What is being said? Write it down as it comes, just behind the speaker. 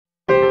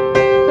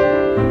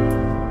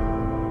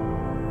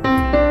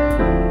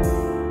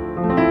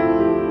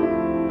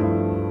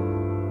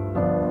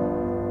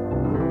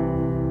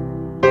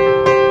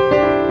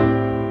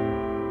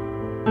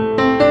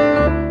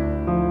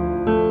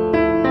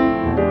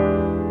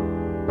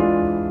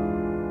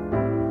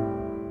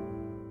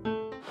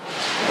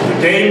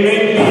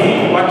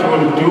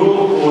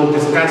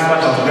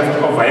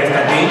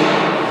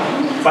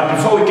But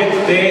before we get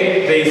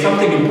there is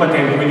something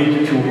important we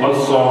need to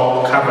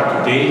also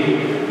cover today.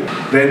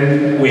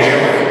 Then we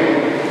have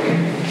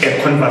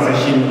a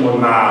conversation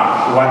on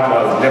what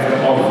was left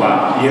over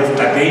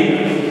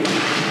yesterday.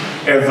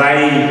 As I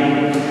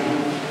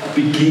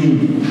begin,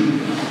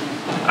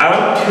 I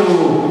want to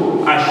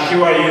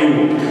assure you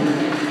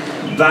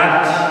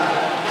that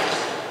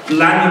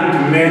planning to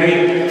marry,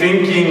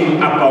 thinking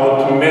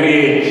about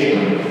marriage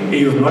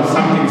is not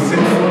something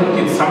sinful,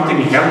 it's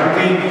something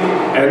healthy,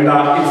 and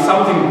it's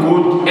something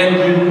good, and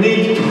you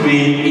need to be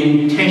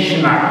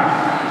intentional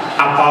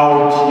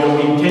about your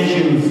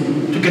intentions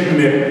to get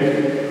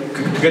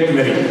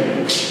married.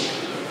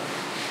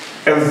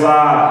 As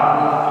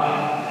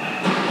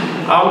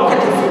I'll look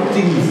at a few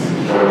things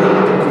you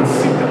need to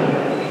consider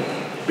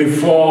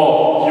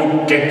before you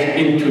get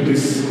into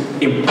this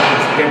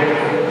important step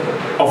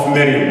of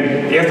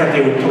marrying.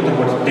 Yesterday we talked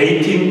about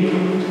dating,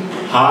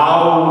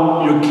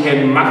 how you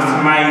can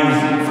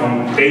maximize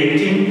from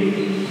dating,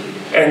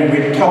 and we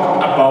talked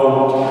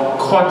about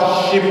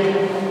courtship,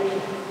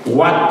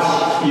 what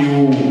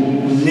you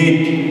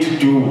need to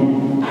do.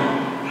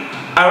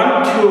 I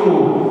want to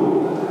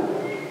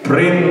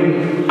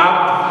bring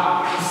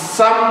up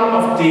some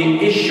of the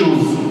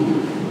issues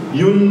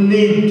you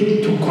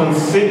need to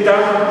consider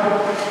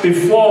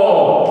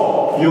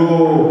before you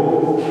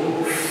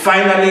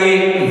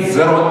finally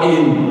zero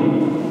in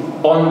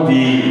on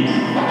the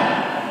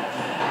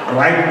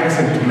right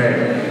person to marry.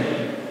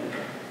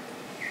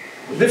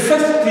 The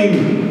first thing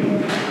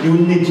you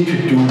need to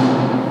do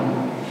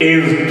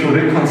is to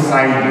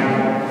reconcile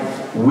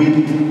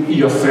with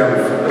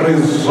yourself,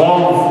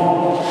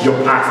 resolve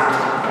your past.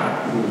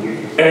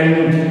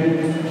 And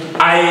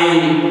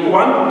I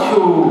want to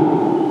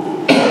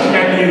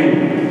tell you,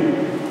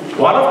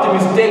 one of the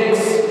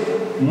mistakes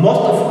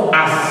most of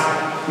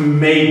us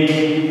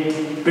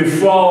make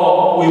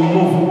before we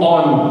move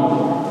on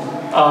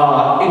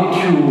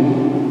into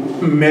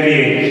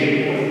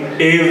marriage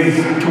is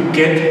to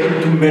get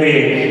into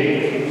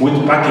marriage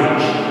with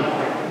baggage.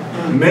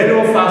 Many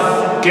of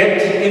us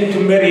get into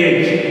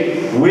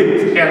marriage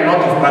with a lot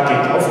of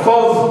baggage. Of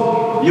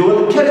course, you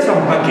will carry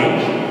some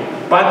baggage,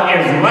 but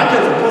as much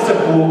as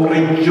possible,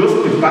 reduce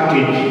the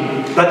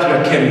baggage that you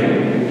are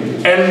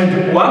carrying.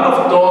 And one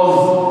of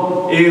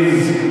those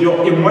is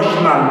your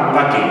emotional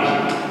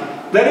baggage.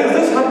 There is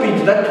this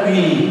habit that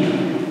we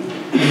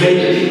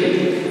make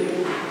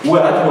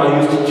that we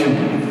are used to.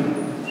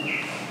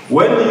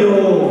 When you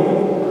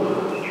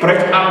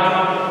break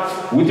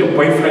up with your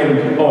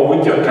boyfriend or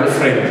with your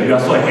girlfriend, you are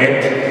so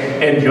hurt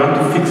and you want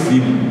to fix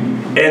him,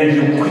 and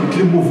you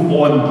quickly move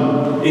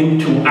on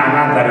into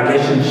another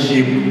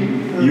relationship.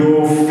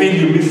 You feel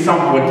you miss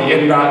somebody,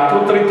 and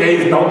 2-3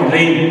 days down the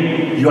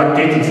lane, you are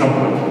dating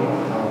somebody.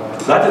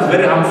 That is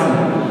very harmful.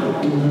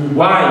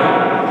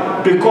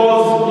 Why?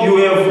 Because you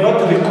have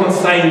not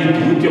reconciled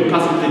with your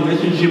past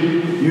relationship.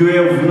 You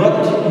have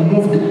not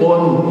moved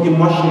on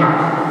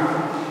emotionally.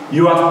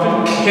 You are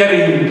still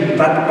carrying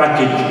that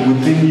baggage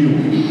within you.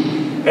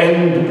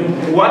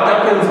 And what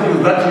happens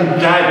is that you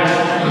judge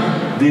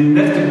the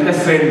next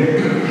person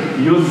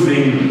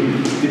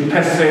using the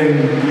person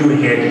you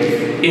had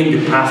in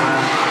the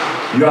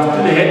past. You are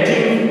still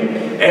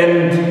hurting,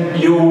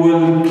 and you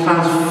will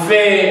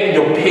transfer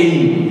your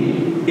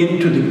pain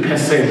into the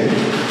person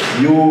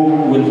you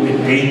will be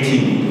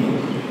dating.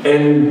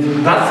 And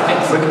that's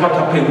exactly what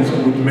happens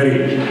with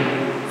marriage.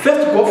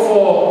 First, go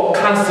for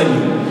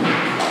counseling.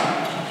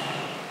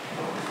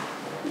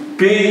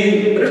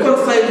 Be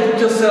reconciled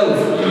with yourself.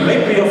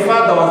 Maybe your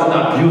father was an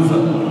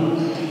abuser.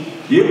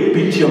 He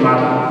beat your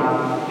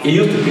mother. He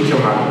used to beat your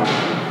mother.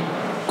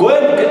 Go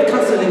and get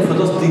counseling for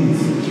those things,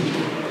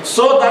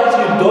 so that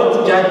you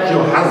don't judge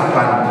your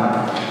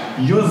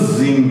husband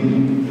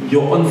using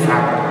your own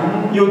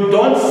father. You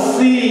don't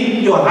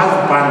see your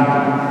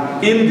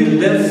husband in the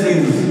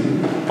lenses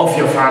of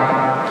your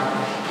father.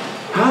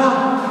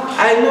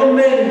 I know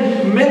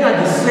men are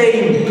the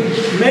same.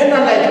 Men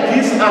are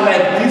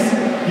like this,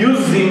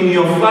 using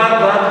your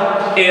father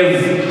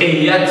as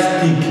a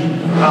yardstick.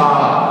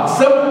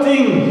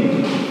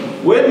 Something,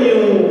 when you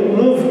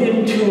move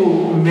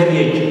into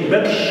marriage,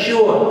 make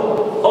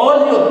sure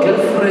all your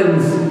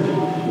girlfriends,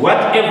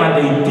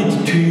 whatever they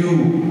did to you,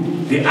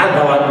 the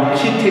other one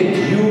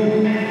cheated you,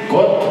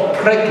 got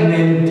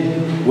pregnant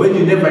when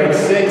you never had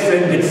sex,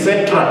 and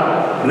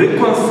etc.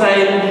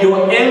 Reconcile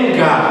your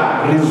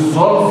anger,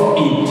 resolve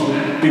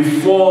it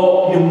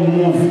before you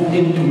move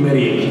into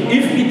marriage.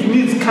 If it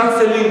needs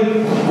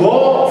counseling,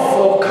 go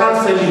for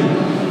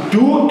counseling.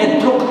 Do a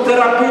talk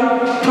therapy,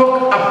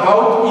 talk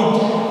about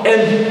it,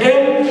 and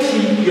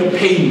empty your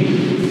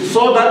pain,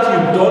 so that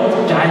you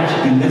don't judge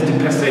the next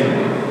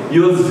person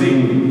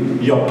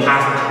using your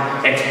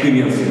past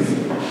experiences.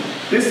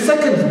 The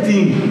second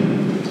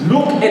thing,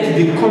 look at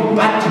the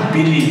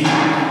compatibility.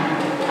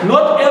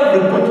 Not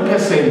every good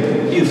person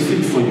is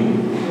fit for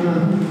you.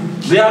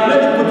 There are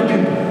many good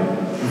people,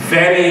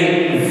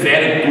 very,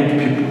 very good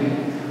people.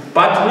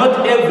 But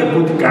not every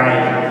good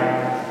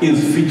guy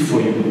is fit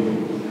for you.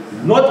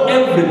 Not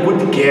every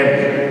good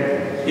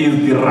girl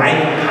is the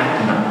right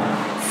partner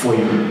for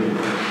you.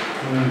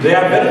 They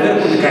are very,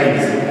 very good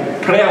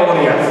guys, prayer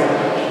warriors.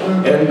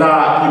 And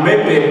you may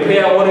be a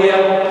prayer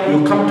warrior,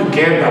 you come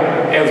together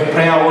as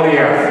prayer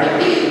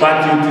warriors,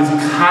 but you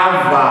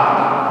discover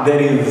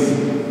there is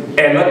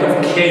a lot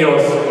of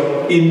chaos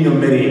in your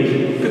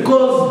marriage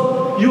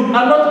because you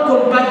are not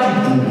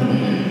compatible.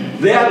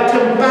 There are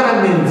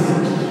temperaments,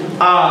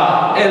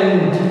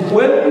 and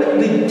when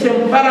the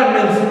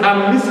temperaments are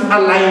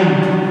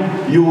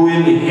misaligned, you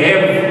will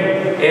have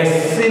a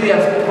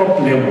serious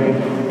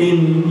problem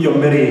in your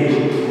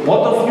marriage.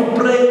 Both of you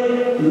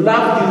pray,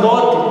 love the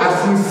Lord, are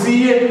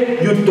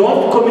sincere, you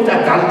don't commit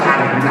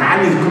adultery,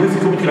 none is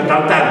committing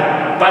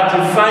adultery, but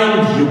you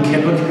find you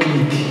cannot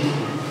click.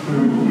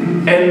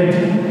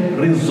 And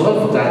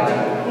resolve that.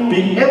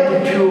 Be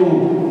able to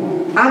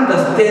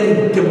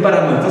understand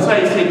temperament. That's why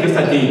I said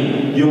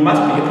yesterday, you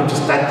must be able to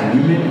study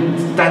women,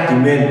 study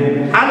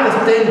men,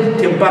 understand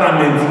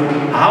temperament,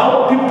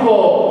 how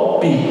people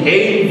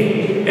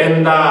behave,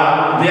 and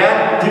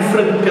their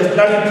different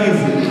personalities.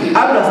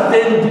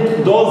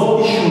 Understand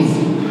those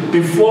issues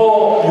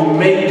before you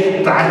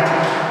make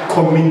that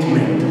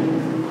commitment.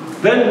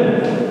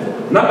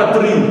 Then, number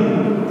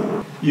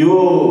 3,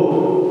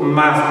 you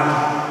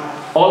must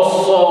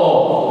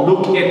also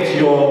look at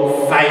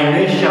your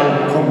financial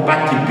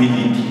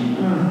compatibility.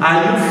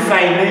 Are you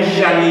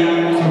financially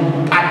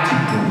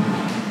compatible?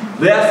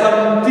 There are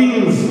some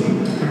things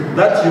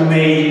that you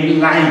may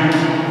like,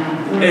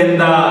 and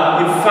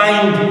you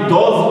find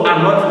those are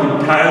not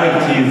the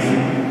priorities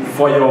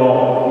for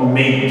your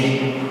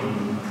mate.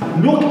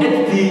 Look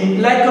at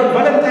like on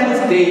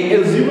Valentine's Day,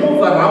 as you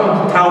move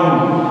around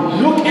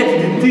town, look at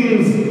the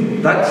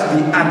things that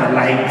the other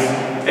likes,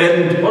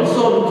 and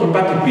also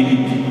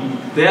compatibility.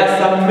 There are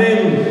some men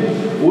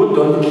who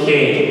don't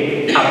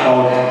care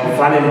about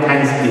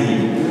Valentine's Day.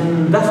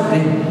 That's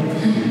them.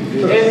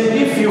 And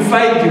if you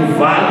find you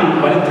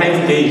value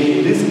Valentine's Day,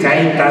 this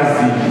guy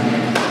doesn't.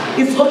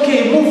 It's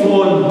okay, move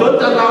on.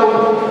 Don't allow,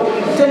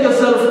 tell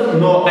yourself,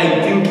 no,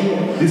 I think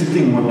this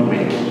thing won't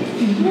work.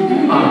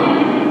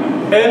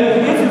 And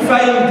if you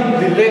find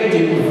the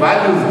lady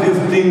values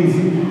these things,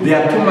 they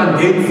are too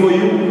mundane for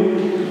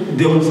you,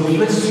 they will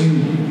stress you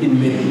in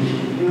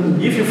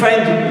marriage. If you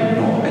find,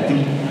 no, I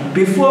think,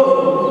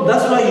 before,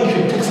 that's why you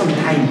should take some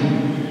time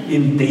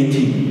in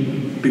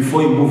dating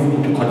before you move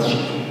into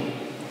courtship.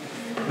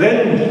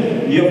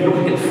 Then you have to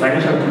look at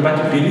financial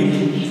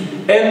compatibility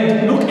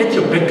and look at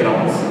your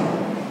backgrounds.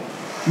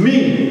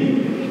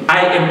 Me,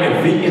 I am a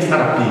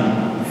VSRP,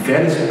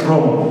 very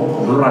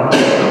strong rural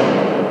background.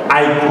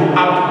 I grew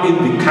up in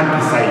the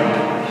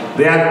countryside.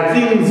 There are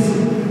things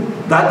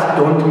that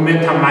don't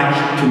matter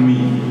much to me.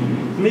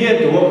 Me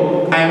at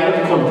home, I am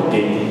not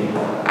complicated.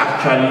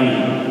 Actually,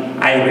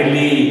 I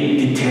really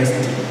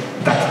detest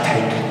that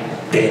title,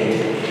 dead.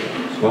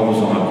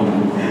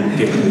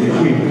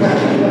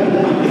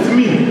 It's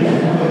me.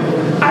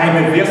 I am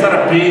a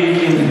VSRP.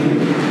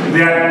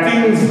 There are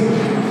things,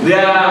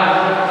 there are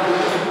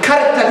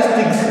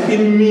characteristics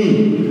in me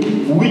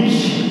which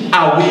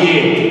are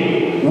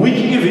weird, which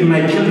even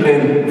my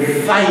children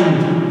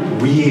find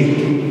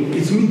weird.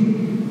 It's me.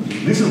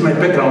 This is my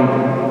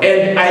background,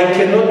 and I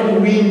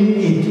cannot win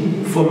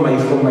it for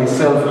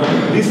myself.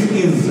 This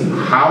is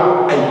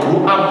how I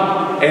grew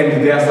up,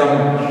 and there are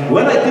some.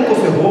 When I think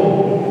of a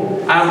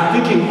home, I'm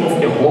thinking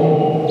of a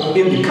home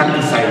in the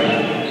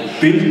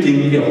countryside,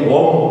 building a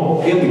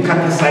home in the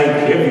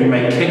countryside, having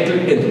my cattle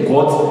and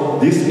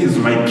goats. This is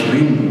my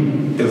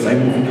dream as I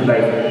move into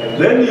life.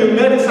 Then you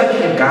marry such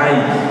a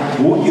guy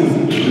who is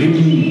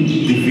dreaming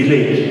the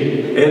village,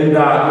 and you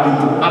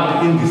grew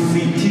up in the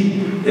city,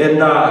 and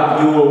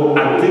you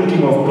are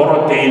thinking of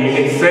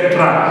Borodale,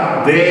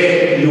 etc.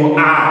 There you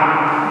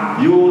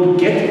are. You will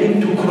get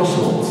into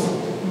crossroads.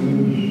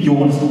 You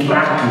will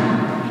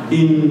struggle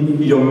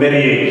in your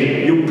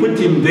marriage. You put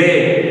him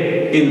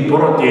there in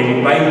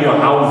Borodale, buying your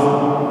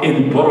house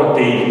in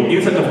Borodale.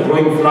 Instead of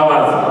growing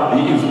flowers,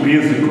 he is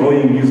busy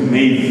growing his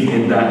maize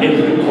in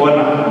every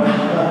corner.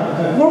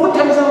 What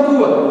time is it?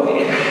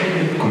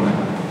 Come on.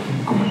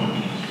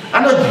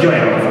 I'm not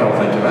joining the flowers.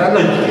 I'm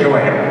not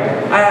joining.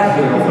 I have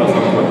to flowers.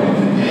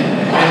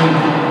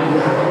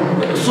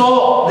 And so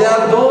there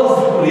are those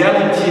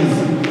realities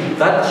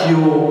that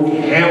you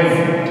have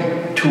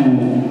to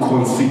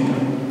consider.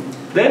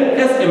 Then,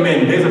 as a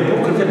man, there's a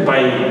book written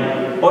by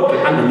Audrey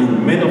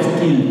Underling, Men of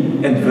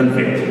Steel and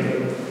Velvet.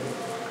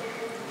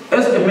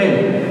 As a man,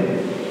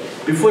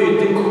 before you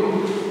think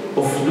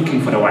of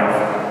looking for a wife,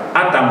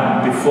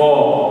 Adam,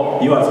 before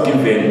he was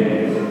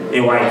given a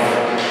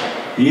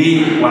wife,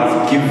 he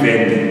was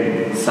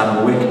given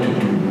some work to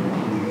do.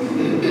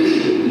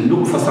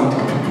 Look for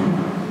something to do.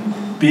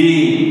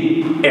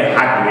 Be a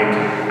hard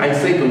worker. I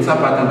said on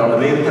Sabbath and on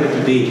the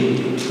today,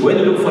 when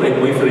you look for a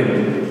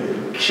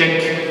boyfriend,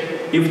 check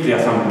if there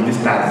are some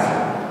blisters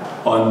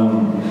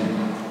on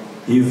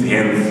his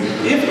hands.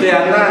 If there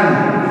are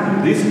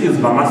none, this is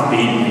Mama's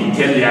baby.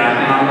 Tell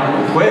ya,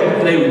 Mama, go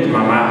and play with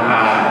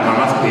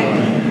Mama's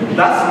baby.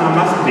 That's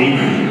Mama's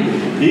baby.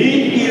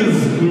 He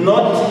is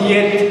not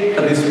yet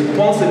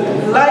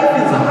responsible. Life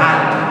is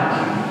hard.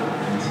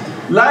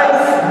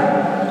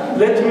 Life,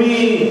 let me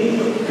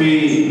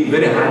be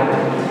very hard.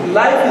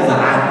 Life is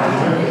hard.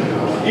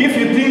 If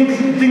you think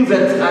things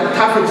that are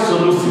tough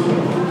solution,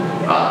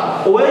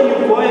 when you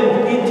go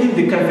and eat in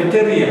the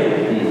cafeteria,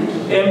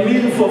 a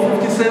meal for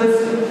 50 cents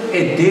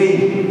a day,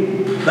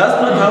 that's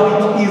not how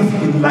it is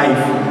in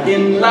life.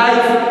 In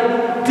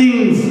life,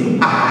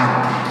 things are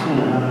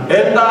hard.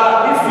 And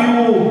if you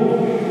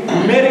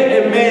marry a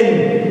man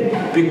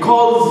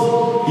because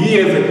he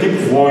has a deep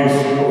voice,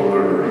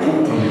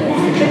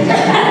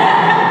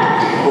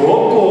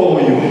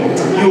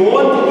 you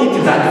won't eat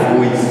that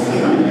voice.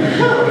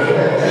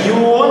 You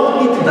won't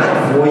eat that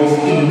voice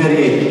in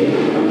marriage.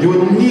 You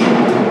need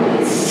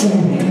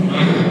food.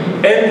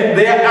 And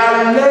there are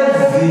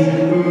lazy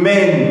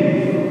men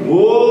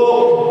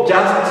who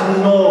just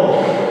know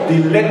the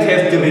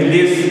latest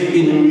release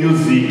in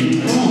music,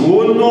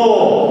 who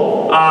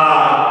know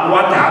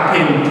what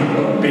happened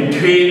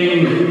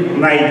between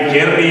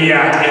Nigeria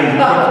and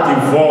Cote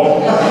d'Ivoire.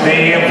 They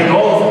have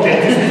those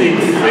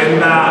statistics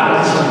and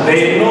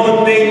they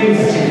know names,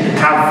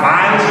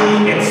 Cavani,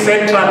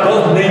 etc.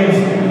 Those names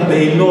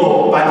they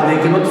know, but they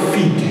cannot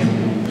feed you.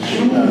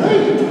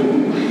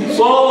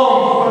 So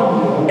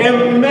a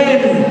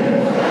man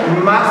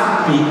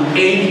must be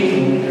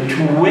able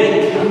to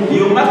work.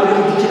 You must be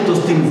able to check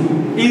those things.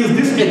 Is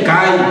this a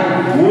guy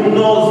who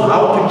knows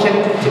how to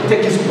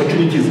take his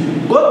opportunities?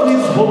 Go to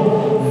his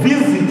home,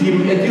 visit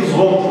him at his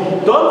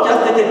home. Don't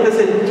just let a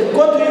person,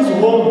 go to his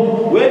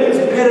home where his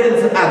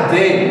parents are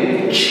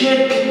there.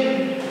 Check,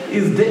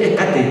 is there a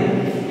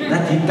garden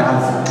that he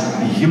does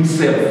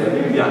himself?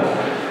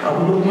 Yeah.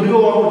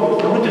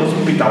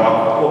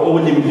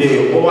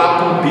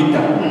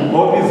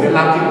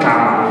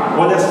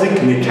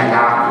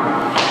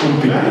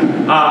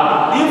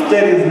 If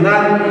there is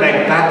none like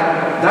that,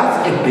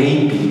 that's a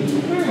baby.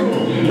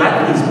 That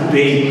is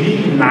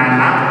baby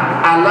Nana.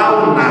 Allow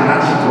Nana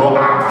to grow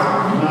up.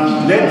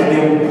 Let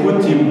them put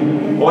him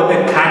on a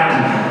cart.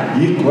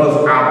 He grows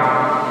up.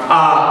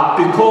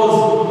 Because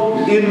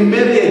in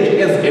marriage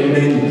as a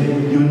man,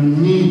 you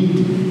need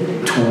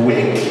to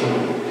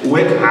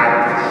work hard.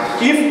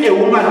 If a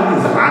woman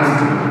is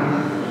hungry,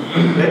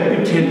 let me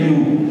tell you,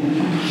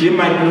 she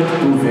might not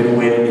do very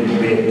well in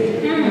bed.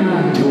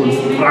 You will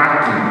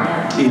struggle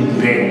in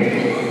bed.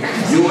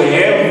 You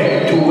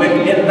have to work,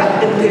 and that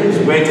entails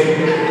work.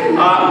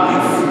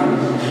 If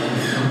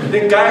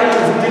the guy is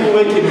still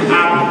waking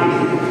up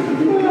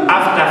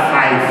after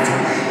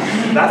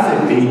 5, that's a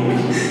baby.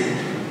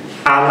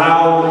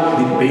 Allow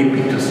the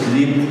baby to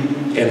sleep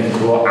and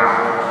grow up.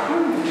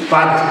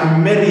 But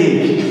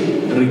marriage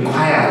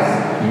requires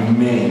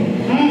men.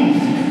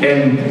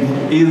 And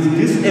is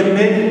this a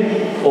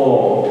man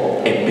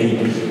or a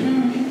baby?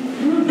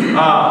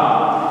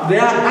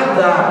 There are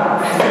other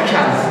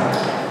features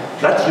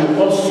that you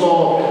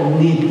also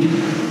need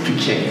to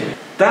check.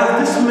 Does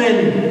this man,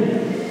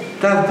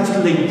 does this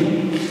lady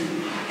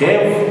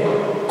have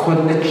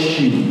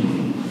connection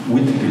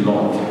with the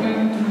Lord?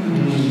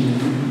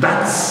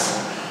 That's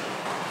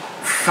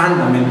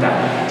fundamental.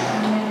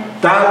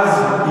 Does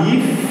he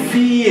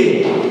fear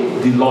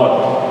the Lord?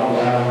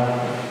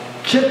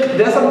 Check,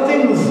 there are some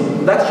things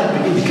that should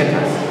be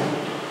indicators.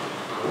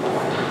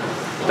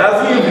 Does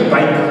he have a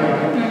Bible?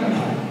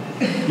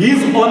 His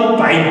own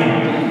Bible.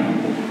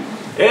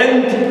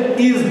 And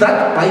is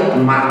that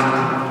Bible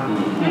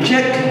marked?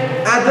 Check,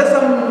 are there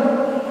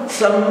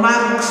some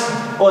marks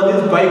on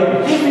his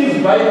Bible? If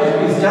his Bible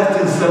is just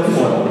his cell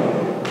phone,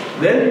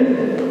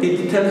 then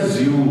it tells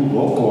you,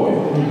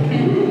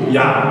 Moko.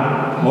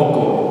 Yeah,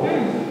 Moko.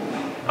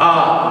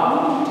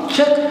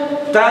 Check,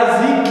 does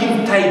he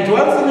give tithe?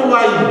 Once in a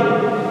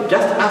while,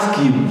 just ask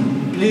him,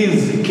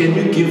 please, can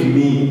you give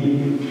me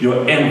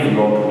your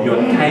envelope, your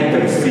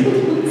tithe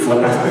receipt for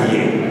last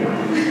year?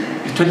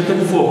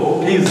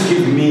 2024, please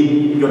give me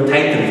your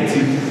tithe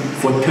receipt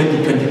for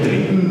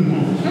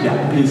 2023.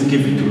 Yeah, please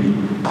give it to me.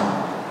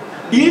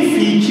 If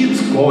he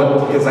cheats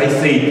God, as I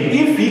said,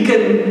 if he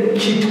can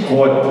cheat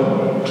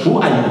God, who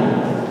are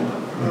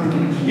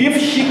you?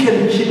 If she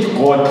can cheat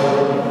God,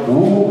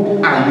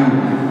 who are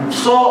you?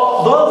 So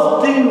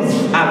those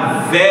things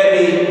are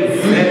very,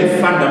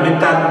 very fundamental.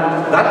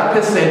 That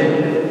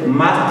person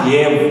must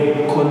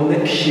have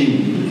connection,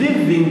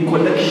 living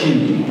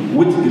connection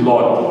with the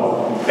Lord.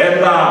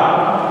 And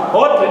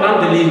Audrey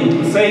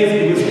Andelin says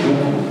in his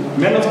book,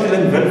 Men of Steel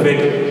and Velvet,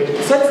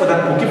 search for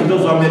that book. Even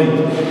those who are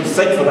married,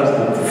 search for that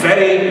book.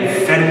 Very,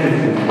 very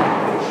good book.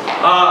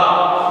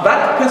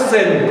 That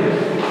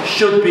person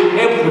should be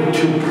able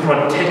to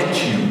protect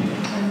you.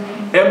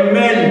 A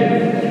man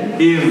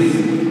is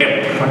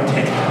a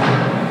protector.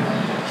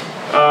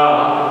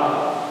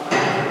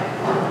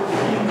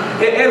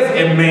 As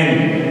a man,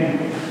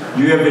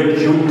 you have a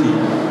duty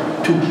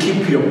to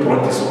keep your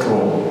body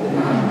strong.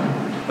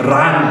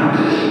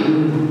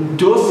 Run,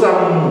 do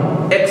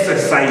some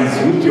exercise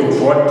with your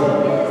body.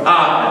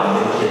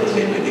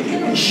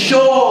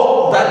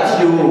 Show that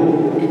you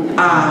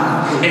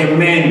are a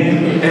man,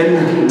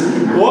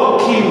 and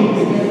walking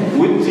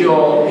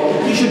your,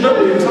 you should not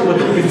be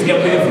somebody who is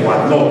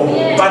everyone, no.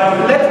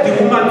 But let the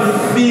woman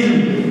feel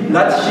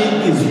that she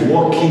is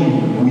walking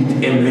with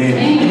a man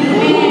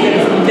who can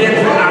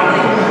stand up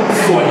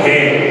for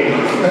her.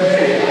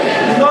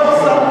 Not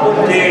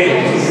somebody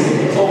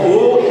who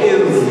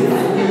is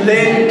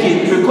lanky,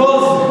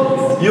 because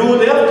you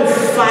will have to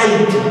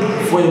fight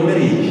for a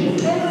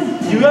marriage.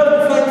 You have to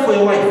fight for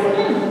your wife.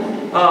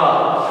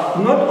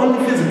 Not only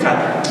physical,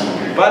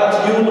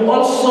 but you will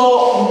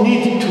also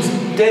need to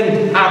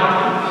stand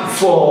up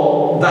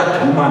for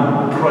that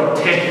woman,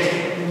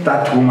 protect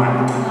that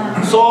woman.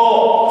 So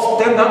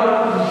stand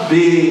up,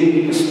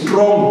 be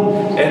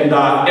strong, and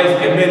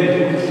as a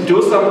man,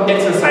 do some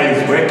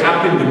exercise. Wake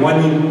up in the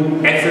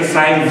morning,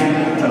 exercise,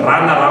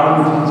 run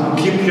around,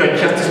 keep your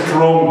chest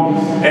strong,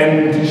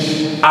 and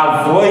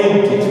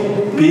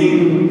avoid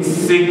being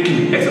sick.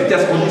 Except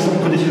there's some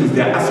conditions,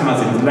 there are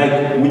asthmas and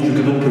like which you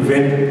cannot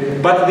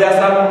prevent. But there are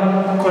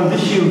some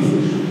conditions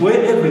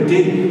where every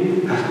day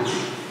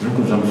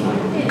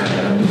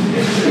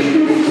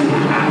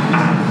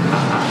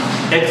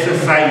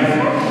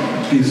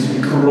exercise is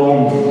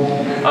strong.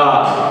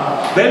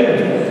 Then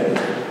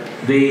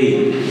the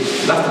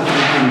last two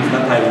things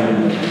that I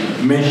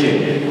will mention,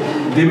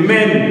 the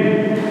men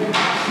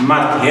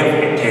must have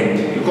a tent.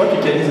 You go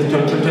to Genesis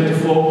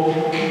 24,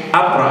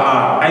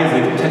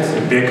 Isaac takes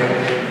Rebecca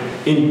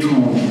into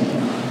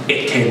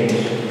a tent.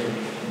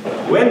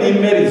 When he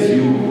marries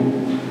you,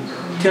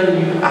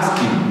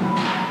 ask him,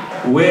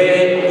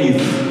 where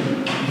is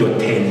your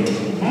tent?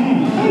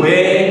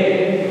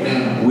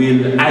 Where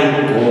will I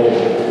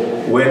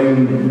go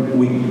when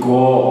we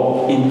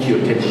go into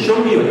your tent?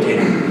 Show me your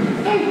tent.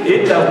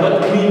 It does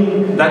not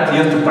mean that he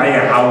has to buy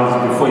a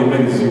house before he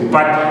marries you,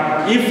 but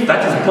if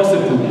that is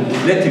possible,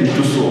 let him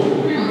do so.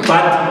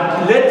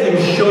 But let him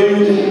show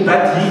you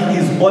that he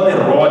is on a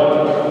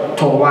road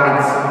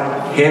towards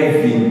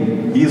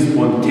having his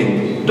own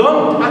tent.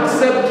 Don't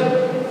accept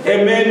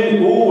a man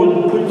who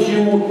will put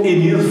you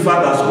in his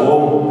father's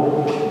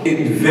home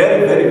in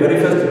very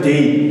first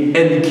day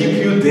and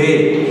keep you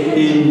there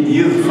in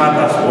his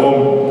father's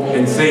home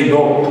and say,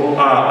 no,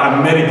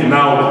 I'm married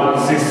now.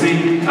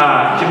 Sisi,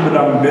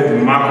 Kimbulam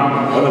bet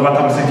Mark, on the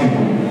bottom sitting.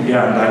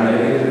 Yeah,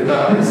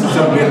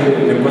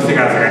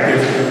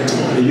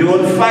 you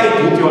will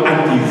fight with your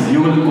aunties.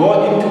 You will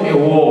go into a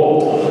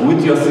war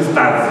with your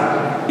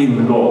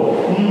sisters-in-law.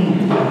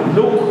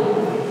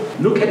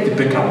 Look at the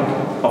background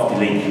of the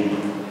lady.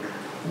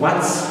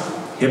 What's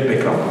her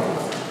background?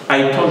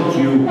 I told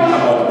you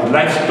about the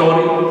life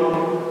story.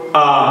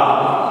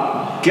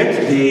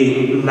 Get the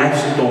life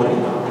story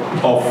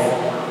of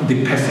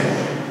the person.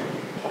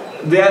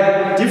 There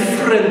are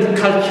different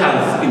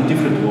cultures in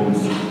different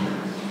homes.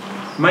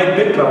 My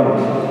background,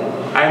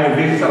 I'm a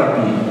very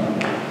therapy.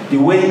 The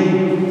way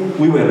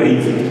we were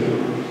raised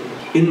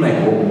in my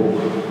home,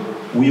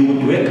 we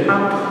would wake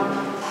up,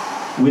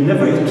 we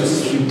never used to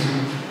sweep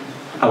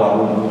our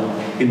room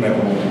in my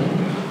home.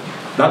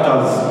 That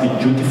was the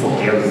duty for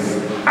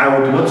girls. I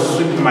would not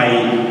sweep my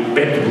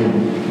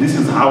bedroom. This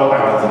is how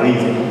I was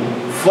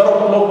raised. 4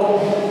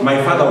 o'clock,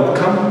 my father would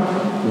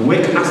come,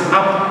 wake us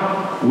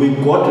up, we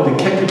go to the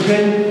kettle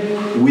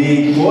pan,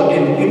 we go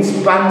and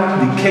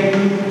inspect the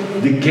kettle.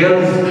 The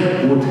girls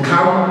would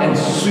come and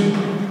sweep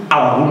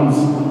our rooms.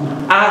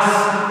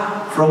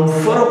 Us, from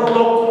 4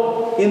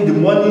 o'clock in the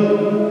morning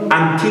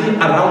until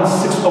around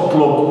 6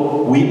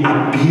 o'clock, we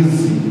are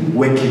busy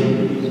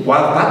working.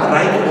 Was that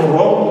right or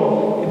wrong?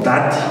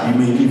 That you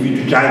may leave it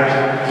to judge.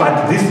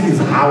 But this is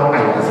how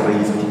I was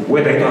raised.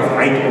 Whether it was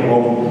right or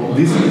wrong,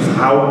 this is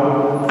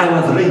how I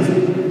was raised.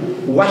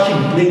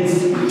 Washing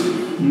plates,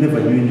 never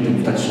knew anything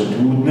of that sort.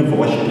 We would never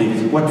wash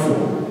plates. What for?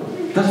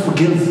 That's for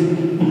girls.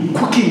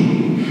 Cooking,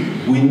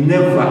 I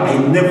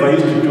never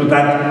used to do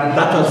that.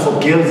 That was for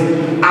girls.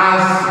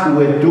 Us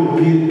were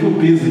too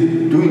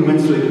busy doing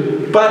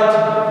menstruation.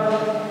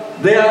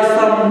 But there are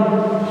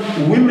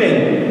some women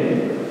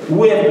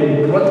who have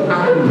been brought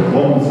up in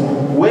homes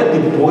where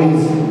the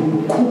boys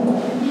cook,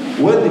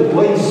 where the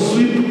boys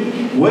sweep,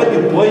 where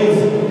the boys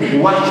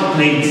wash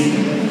plates.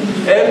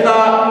 And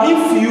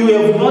if you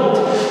have not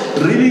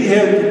really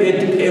had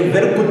a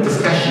very good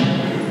discussion,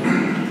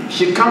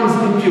 she comes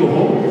into your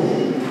home,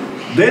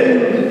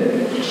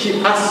 then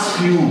she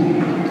asks you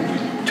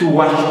to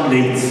wash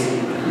plates.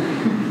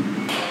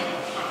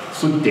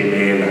 So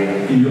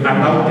you are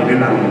now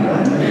Delela.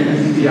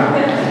 Yeah.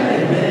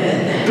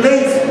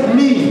 Plates,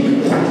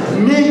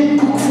 me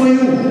cook for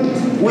you.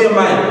 Where am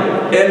I?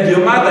 And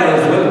your mother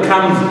as well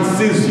comes,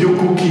 sees you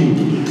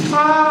cooking. So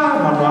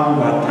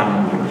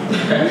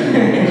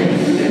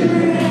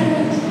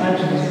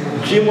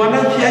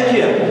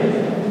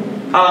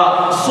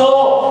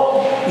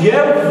you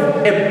have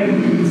a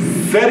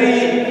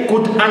very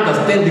good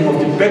understanding of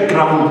the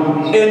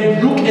background and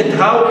look at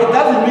how, it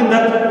doesn't mean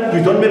that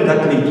you don't marry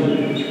that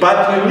lady, but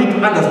you need to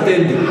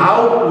understand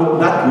how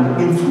that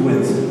will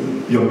influence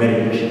your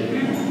marriage.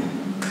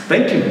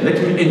 Thank you. Let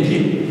me end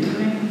here.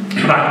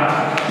 Right.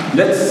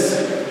 Let's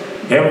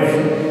have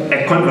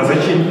a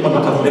conversation on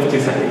what was left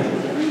yesterday.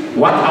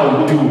 What I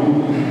will do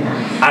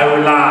I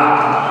will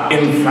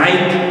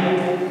invite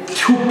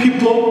two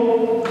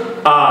people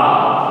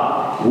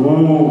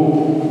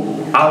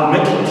who I'll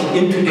make it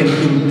into an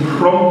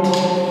impromptu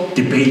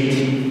debate.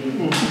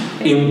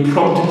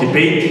 Impromptu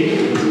debate.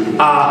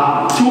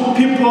 Two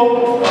people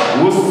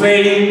who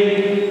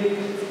say,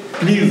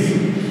 please,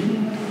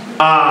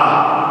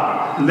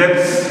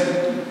 let's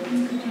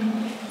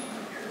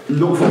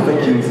look for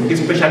virgins,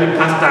 especially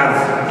pastors.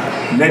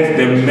 Let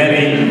them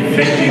marry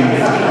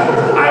virgins.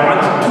 I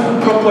want two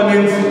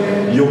proponents.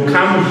 You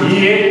come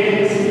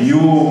here,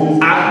 you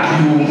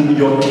argue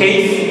your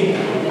case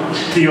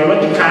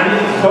theologically,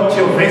 quote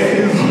your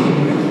verses,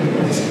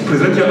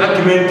 present your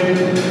argument.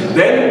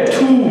 Then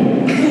two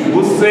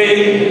will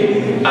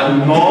say,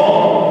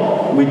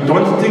 no, we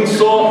don't think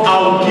so.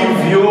 I'll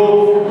give you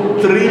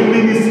 3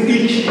 minutes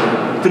each.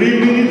 3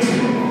 minutes,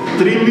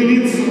 3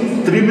 minutes,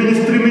 3 minutes,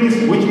 3 minutes,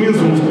 which means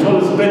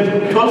we'll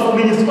spend 12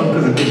 minutes on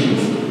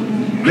presentations.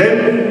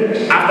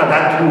 Then, after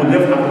that, we will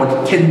have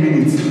about 10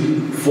 minutes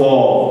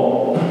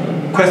for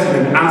question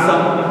and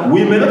answer.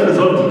 We may not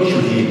resolve the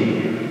issue here,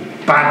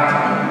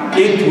 but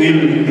it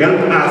will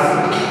help us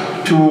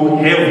to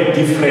have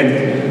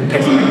different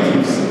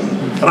perspectives.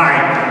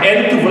 Right, and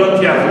to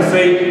volunteers who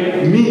say,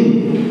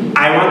 me,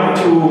 I want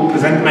to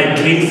present my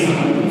case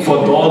for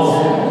those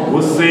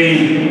who say,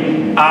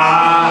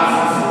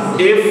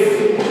 if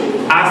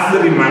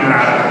Asri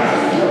Mandara,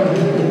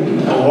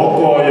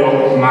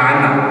 Okoyo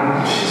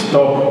Mana,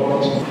 stop.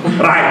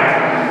 Right.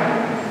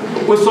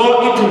 So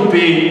it will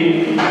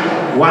be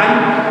one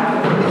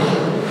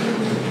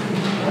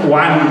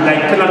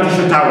like penalty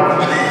shootout.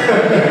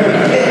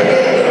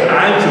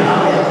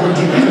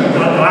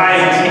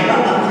 Right.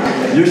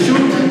 You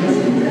shoot,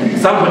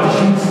 somebody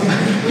shoots,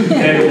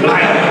 and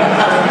right.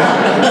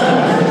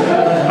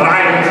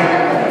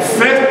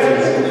 First,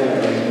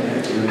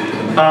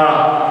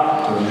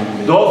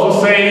 those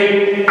who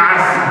say,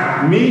 as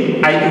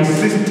me, I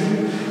insist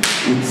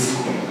it's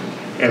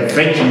a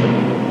virgin.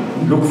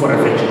 Look for a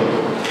virgin.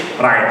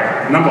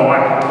 Right. Number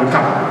one, you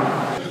come.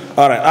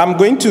 All right. I'm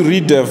going to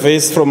read a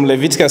verse from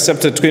Leviticus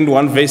chapter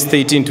 21, verse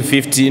 13 to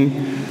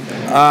 15.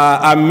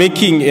 I'm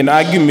making an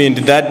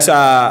argument that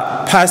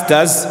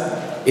pastors,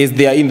 as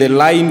they are in the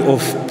line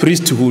of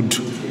priesthood,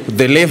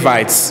 the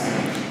Levites,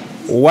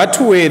 what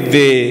were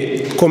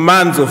the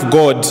commands of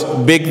God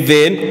back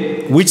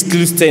then, which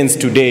still stands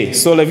today?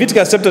 So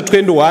Leviticus chapter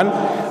 21,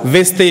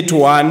 verse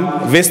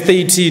 31, verse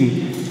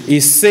 13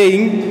 is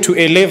saying to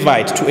a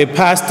Levite, to a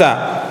pastor,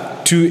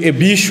 to a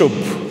bishop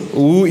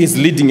who is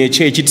leading a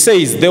church, it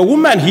says, the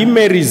woman he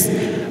marries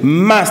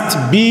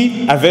must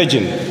be a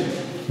virgin.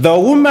 The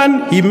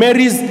woman he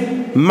marries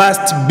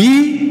must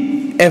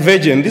be a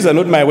virgin. These are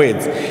not my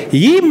words.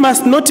 He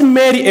must not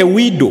marry a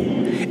widow,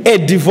 a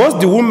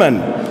divorced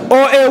woman,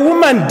 or a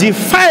woman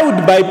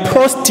defiled by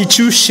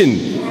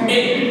prostitution,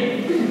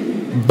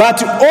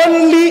 but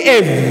only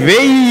a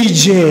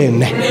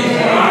virgin.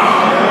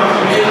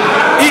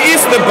 It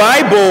is the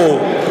Bible,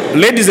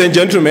 ladies and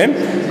gentlemen.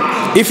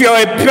 If you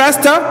are a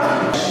pastor,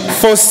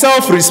 for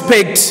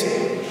self-respect,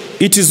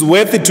 it is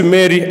worth it to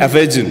marry a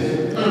virgin.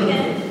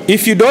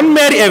 If you don't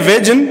marry a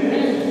virgin,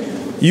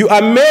 you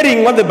are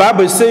marrying what the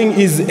Bible is saying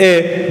is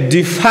a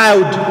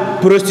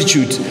defiled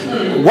prostitute.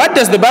 What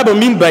does the Bible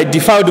mean by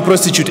defiled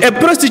prostitute? A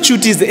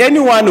prostitute is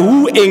anyone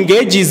who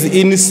engages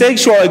in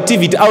sexual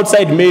activity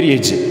outside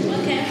marriage.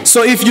 Okay.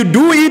 So if you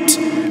do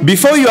it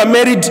before you are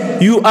married,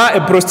 you are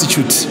a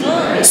prostitute.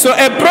 So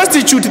a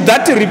prostitute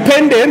that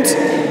repentant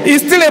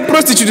is still a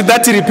prostitute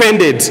that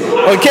repented.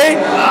 Okay?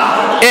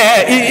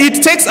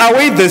 It takes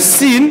away the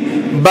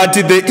sin, but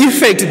the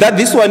effect that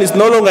this one is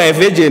no longer a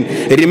virgin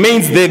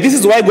remains there. This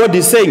is why God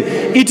is saying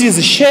it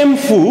is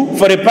shameful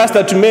for a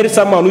pastor to marry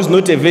someone who is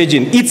not a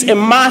virgin. It's a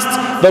must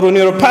that when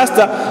you're a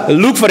pastor,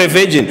 look for a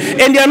virgin.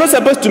 And you are not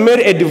supposed to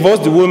marry a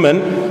divorced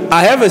woman.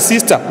 I have a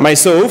sister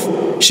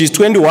myself. She's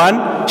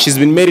 21. She's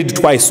been married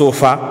twice so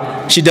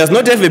far. She does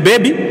not have a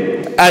baby.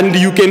 And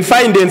you can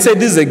find and say,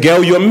 this is a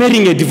girl, you're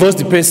marrying a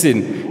divorced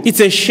person. It's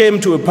a shame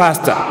to a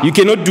pastor. You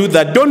cannot do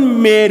that.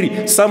 Don't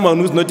marry someone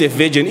who's not a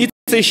virgin. It's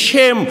a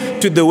shame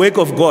to the work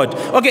of God.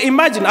 Okay,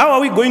 imagine, how are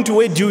we going to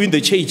wed you in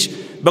the church?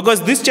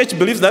 Because this church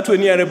believes that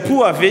when you are a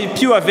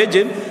pure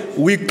virgin,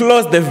 we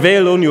close the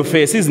veil on your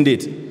face, isn't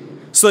it?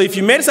 So if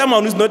you marry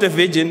someone who's not a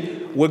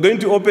virgin, we're going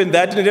to open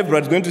that and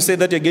everybody's going to say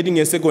that you're getting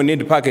a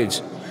second-hand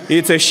package.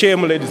 It's a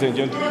shame, ladies and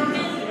gentlemen.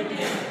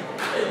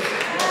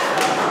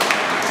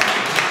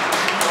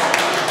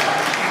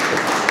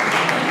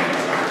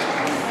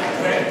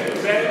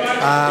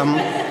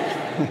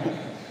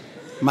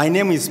 My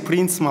name is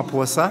Prince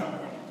Maposa.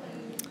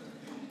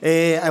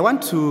 I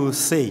want to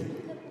say,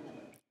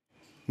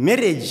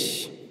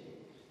 marriage,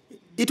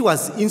 it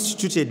was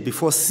instituted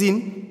before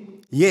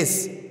sin,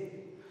 yes,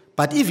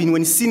 but even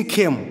when sin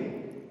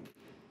came,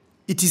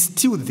 it is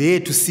still there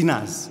to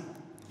sinners.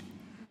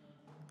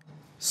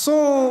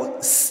 So,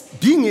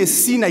 being a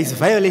sinner is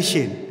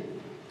violation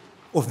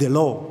of the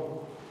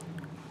law.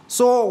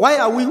 So, why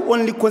are we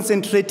only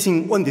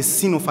concentrating on the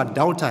sin of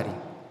adultery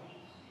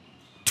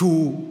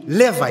to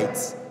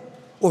Levites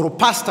or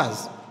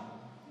pastors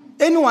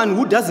anyone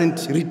who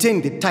doesn't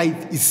retain the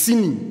tithe is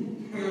sinning.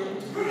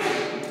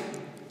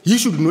 He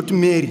should not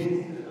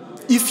marry,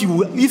 if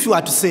you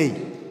are to say.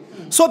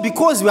 So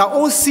because we are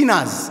all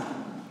sinners,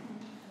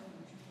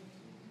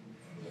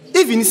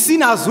 even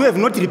sinners who have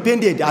not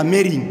repented are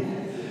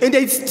marrying. And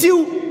it's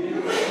still,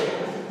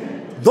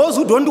 those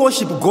who don't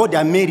worship God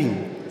are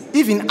marrying.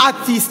 Even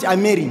atheists are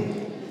marrying.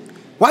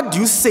 What do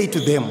you say to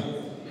them?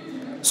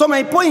 So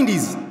my point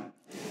is,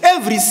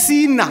 every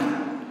sinner,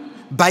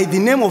 by the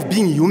name of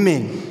being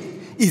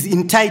human, is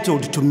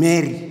entitled to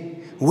marry,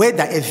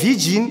 whether a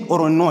virgin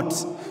or not,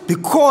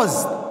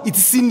 because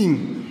it's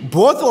sinning,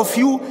 both of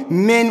you,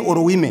 men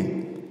or women.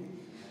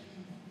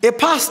 A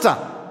pastor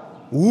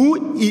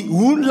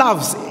who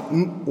loves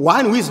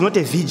one who is not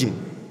a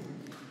virgin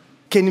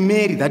can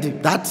marry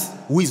that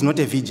who is not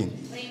a virgin.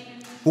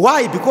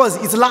 Why? Because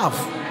it's love.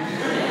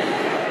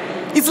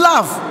 It's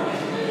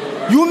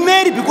love. You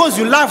marry because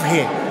you love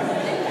her.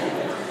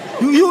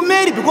 You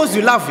marry because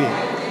you love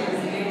her.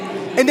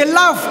 And the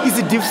love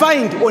is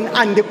defined on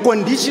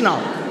unconditional.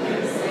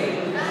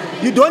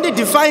 You don't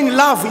define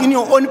love in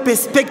your own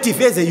perspective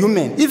as a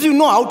human. If you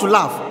know how to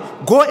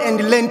love, go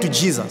and learn to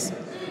Jesus,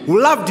 who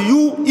loved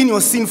you in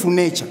your sinful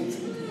nature.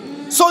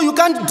 So you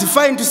can't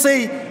define to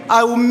say,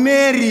 I will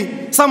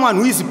marry someone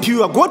who is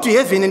pure. Go to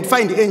heaven and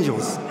find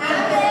angels.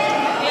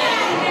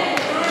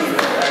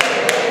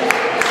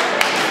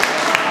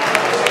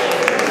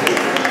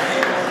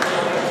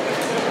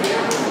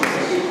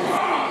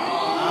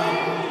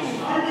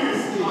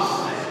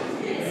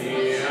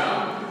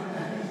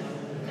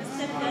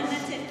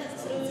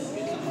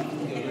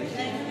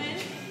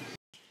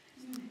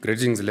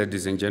 Greetings,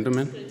 ladies and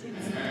gentlemen.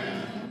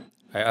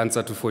 I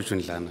answer to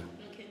Fortune Lana.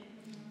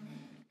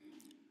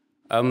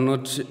 I'm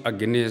not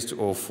against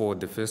or for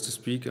the first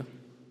speaker.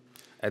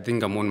 I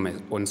think I'm on my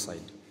own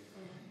side.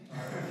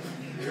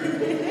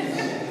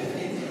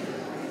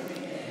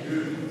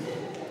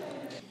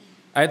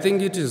 I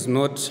think it is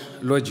not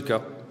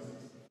logical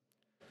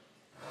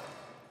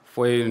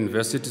for a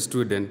university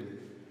student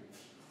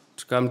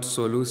to come to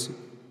Solusi,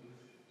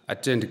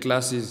 attend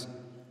classes,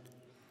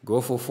 go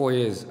for 4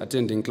 years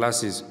attending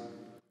classes,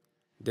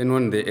 then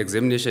on the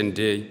examination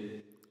day,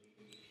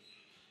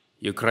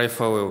 you cry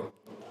foul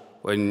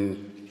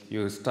when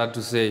you start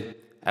to say,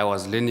 I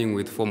was learning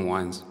with Form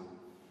 1s.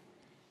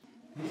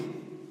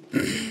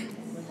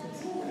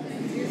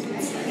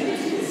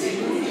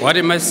 What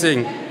am I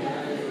saying?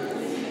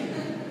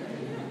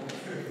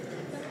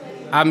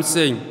 I'm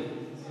saying,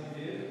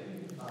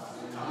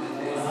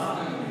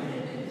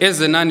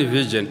 as a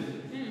non-virgin,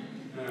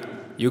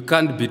 you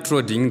can't be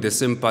trotting the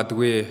same path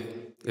where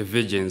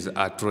virgins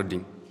are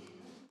trotting.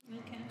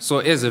 So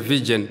as a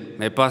virgin,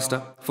 my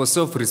pastor, for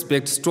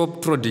self-respect,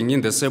 stop trotting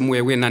in the same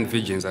way where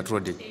non-virgins are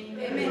trotting.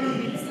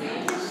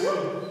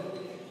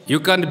 You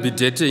can't be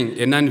dating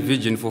a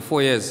non-virgin for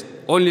 4 years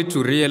only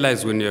to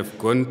realize when you have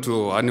gone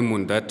to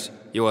honeymoon that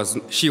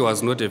she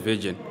was not a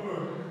virgin.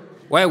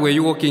 Why were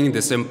you walking in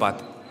the same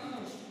path?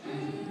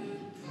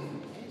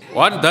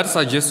 What that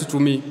suggests to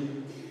me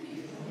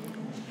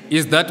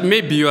is that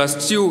maybe you are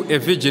still a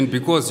virgin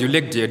because you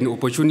lacked an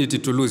opportunity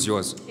to lose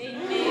yours.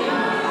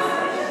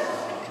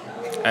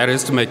 I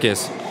rest my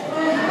case.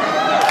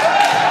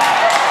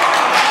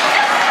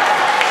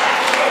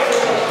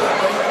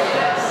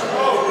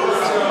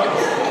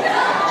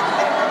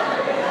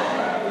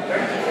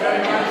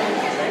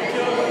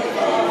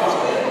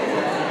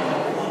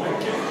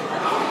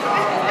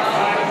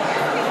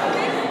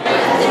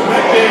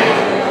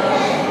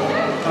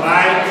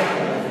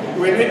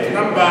 We need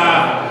number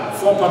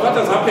 4, but what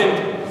has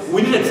happened,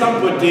 we needed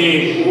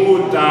somebody who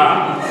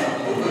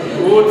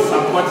would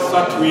support so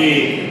that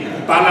we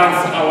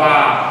balance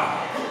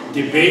our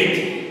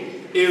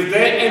debate. Is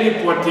there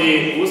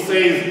anybody who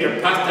says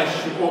a pastor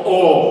should,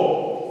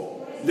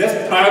 or let's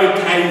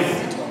prioritize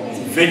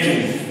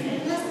virgins?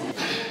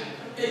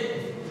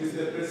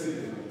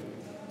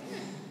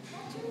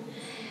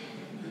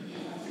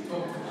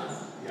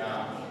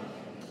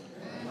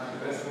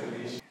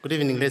 Good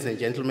evening, ladies and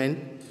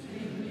gentlemen.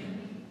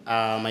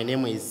 My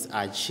name is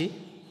Archie.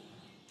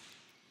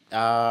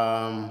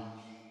 I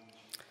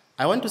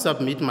want to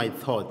submit my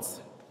thoughts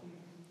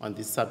on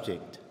this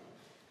subject,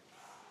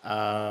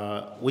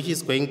 which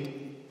is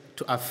going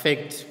to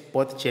affect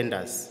both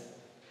genders,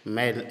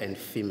 male and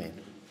female,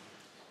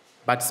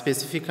 but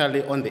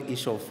specifically on the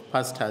issue of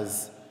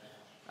pastors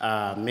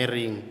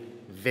marrying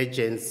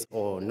virgins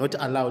or not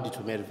allowed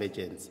to marry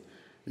virgins.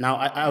 Now,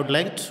 I would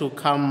like to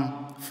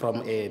come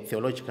from a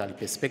theological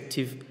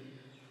perspective,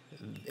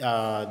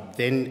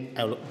 then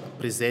I'll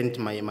present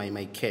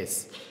my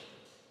case.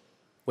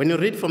 When you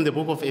read from the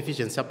book of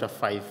Ephesians chapter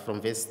 5,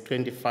 from verse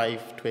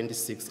 25,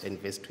 26, and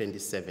verse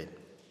 27,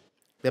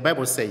 the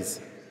Bible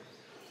says,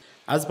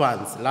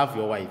 husbands, love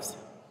your wives,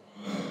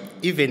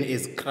 even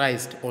as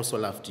Christ also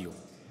loved you,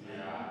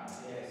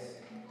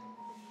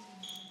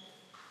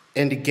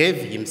 and gave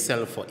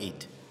himself for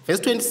it. Verse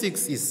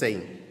 26 is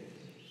saying,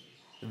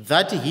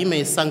 that he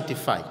may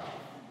sanctify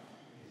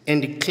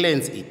and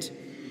cleanse it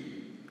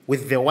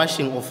with the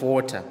washing of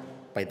water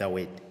by the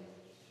word,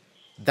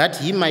 that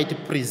he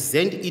might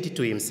present it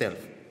to himself,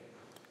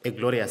 a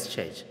glorious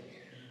church.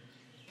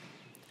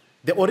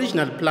 The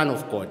original plan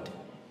of God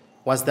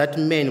was that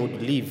men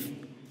would live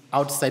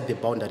outside the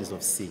boundaries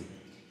of sin.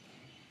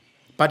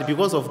 But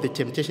because of the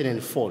temptation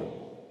and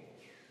fall,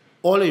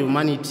 all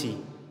humanity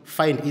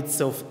find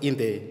itself in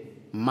the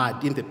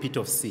mud, in the pit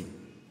of sin.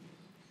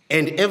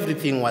 And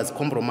everything was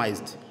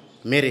compromised,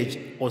 marriage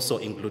also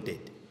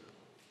included.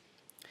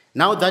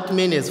 Now that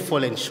man has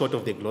fallen short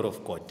of the glory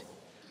of God,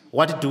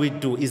 what do we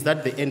do? Is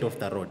that the end of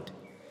the road?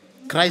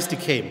 Christ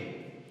came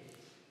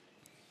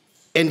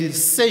and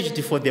searched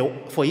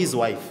for his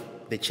wife,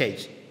 the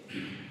church,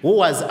 who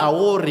was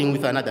warring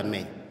with another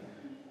man,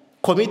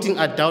 committing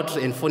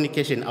adultery and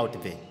fornication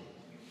out there.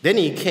 Then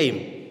he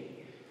came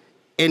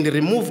and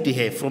removed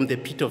her from the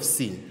pit of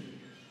sin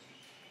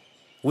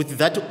with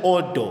that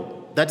odor,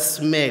 that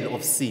smell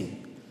of sin.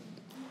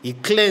 He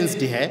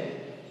cleansed her,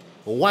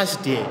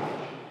 washed her.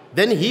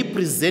 Then he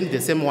presented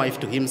the same wife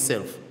to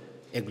himself,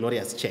 a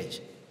glorious church.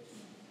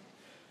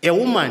 A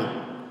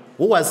woman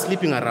who was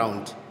sleeping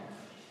around,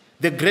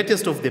 the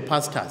greatest of the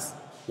pastors,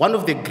 one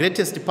of the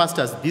greatest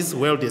pastors this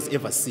world has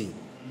ever seen.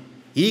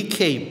 He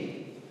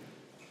came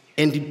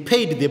and he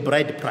paid the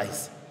bride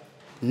price,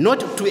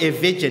 not to a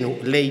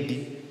virgin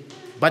lady,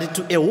 but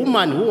to a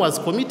woman who was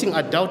committing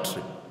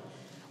adultery,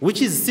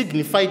 which is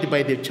signified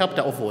by the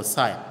chapter of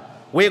Hosea,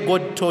 where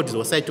God told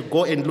Hosea to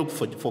go and look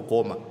for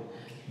Gomer.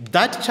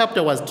 That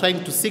chapter was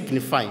trying to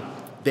signify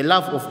the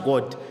love of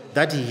God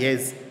that he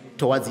has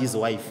towards his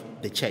wife,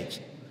 the church.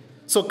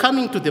 So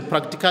coming to the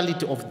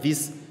practicality of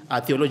this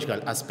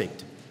theological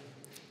aspect,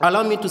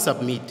 allow me to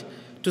submit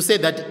to say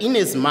that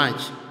inasmuch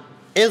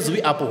as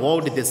we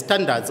uphold the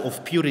standards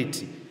of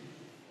purity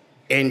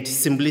and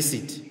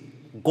simplicity,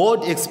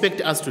 God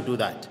expects us to do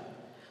that.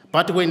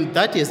 But when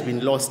that has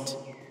been lost,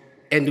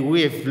 and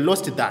we have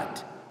lost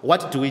that,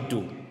 what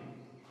do?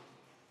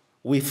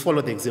 We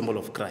follow the example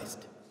of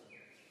Christ,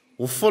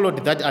 who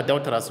followed that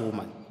adulterous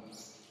woman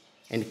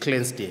and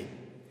cleansed her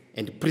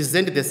and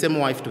presented the same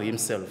wife to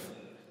himself,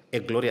 a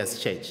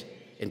glorious church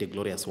and a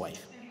glorious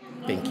wife.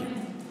 Thank you.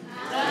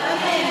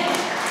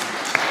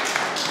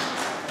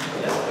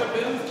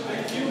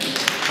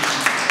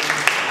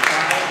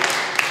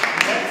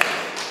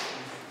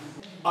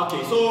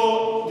 Okay,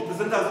 so the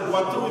presenters, we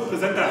are through with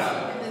presenters.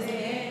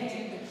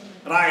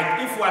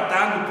 Right, if we are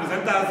done with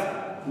presenters,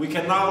 we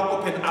can now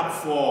open up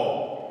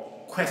for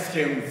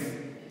questions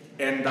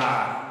and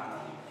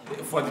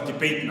for the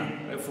debate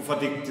now, for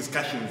the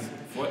discussions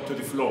to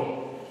the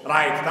floor.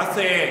 Right, that's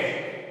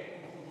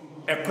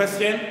a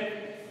question.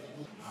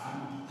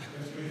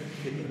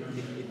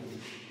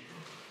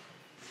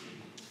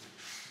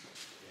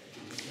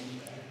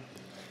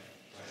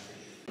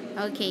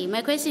 Okay,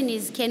 my question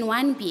is, can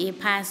one be a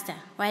pastor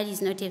while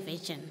he's not a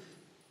virgin?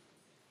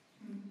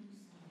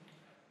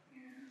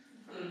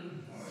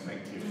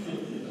 Thank you.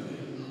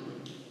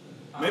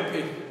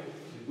 Maybe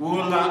we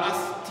will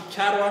ask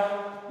Ticharwa,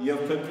 you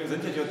have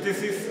presented your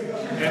thesis,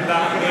 and the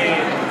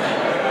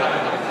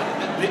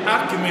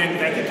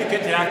argument, I think you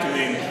get the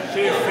argument.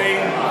 She is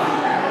saying,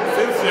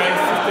 since you are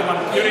insisting on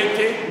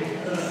purity,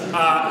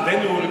 then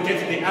you will get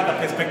the other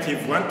perspective.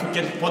 Want to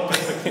get both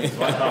perspectives.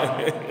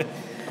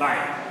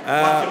 Right.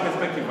 What's your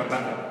perspective,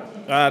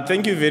 Vatanga?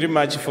 Thank you very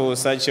much for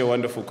such a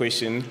wonderful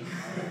question.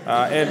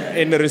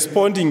 And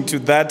responding to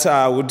that,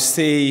 I would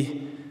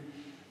say,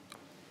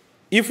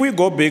 if we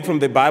go back from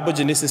the Bible,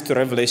 Genesis to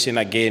Revelation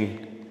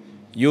again,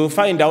 you'll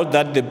find out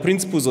that the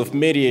principles of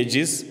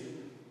marriages,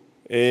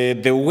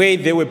 the way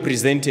they were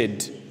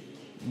presented,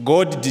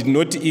 God did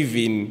not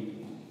even,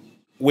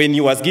 when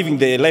he was giving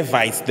the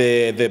Levites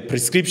the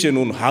prescription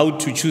on how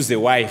to choose a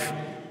wife,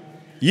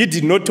 he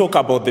did not talk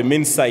about the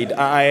men's side.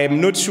 I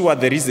am not sure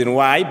the reason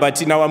why,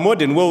 but in our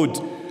modern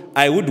world,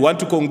 I would want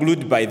to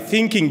conclude by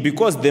thinking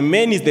because the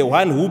man is the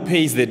one who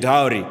pays the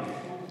dowry.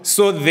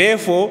 So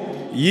therefore,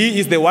 he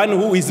is the one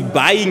who is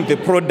buying the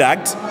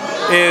product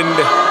and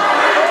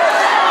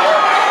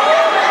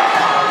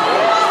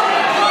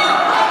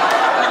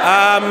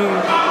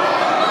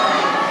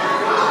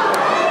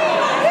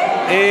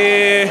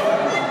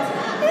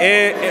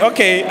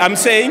okay, I'm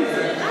saying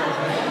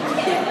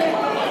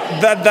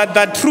that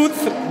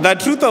the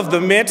truth of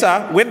the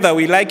matter, whether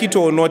we like it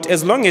or not,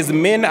 as long as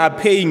men are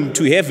paying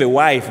to have a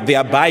wife, they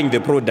are buying the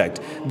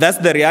product. That's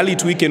the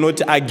reality. We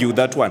cannot argue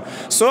that one.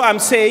 So I'm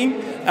saying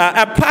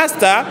a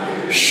pastor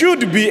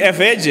should be a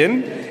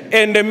virgin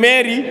and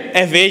marry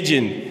a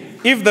virgin.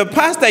 If the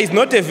pastor is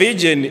not a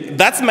virgin,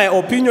 that's my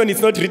opinion.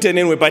 It's not written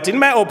anywhere. But in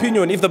my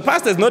opinion, if the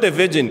pastor is not a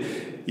virgin,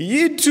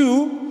 you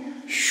too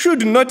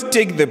should not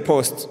take the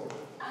post.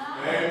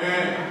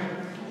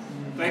 Amen.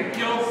 Thank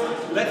you.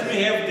 Let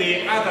me have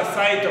the other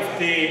side of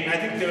the, I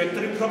think there were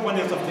three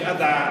proponents of the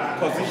other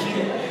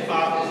position.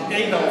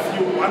 Either of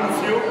you, one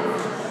of you,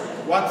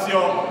 what's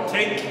your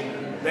take?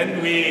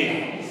 Then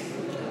we,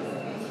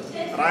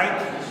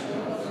 right?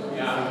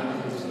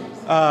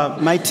 Yeah.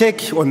 My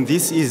take on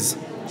this is,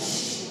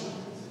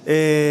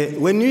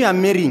 when you are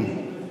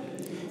marrying,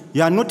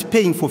 you are not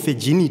paying for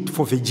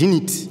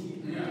virginity.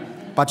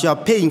 but you are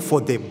paying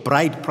for the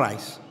bride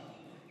price.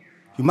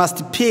 You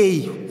must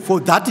pay for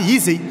that.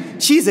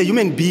 She is a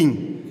human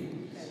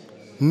being,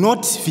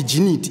 not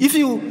virginity. If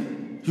you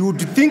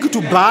would think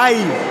to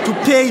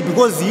pay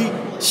because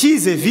she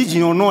is a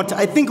virgin or not,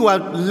 I think we are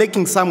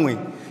lacking somewhere.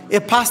 A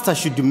pastor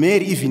should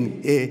marry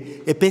even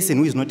a person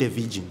who is not a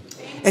virgin.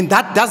 And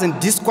that doesn't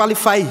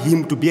disqualify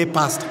him to be a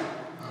pastor,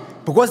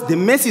 because the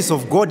mercies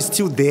of God is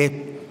still there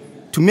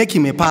to make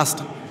him a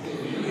pastor.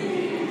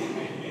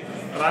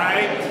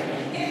 Right.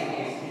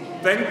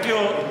 Thank you.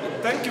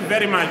 Thank you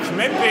very much.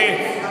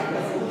 Maybe.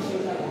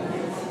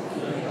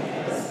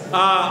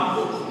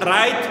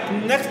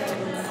 Right. Next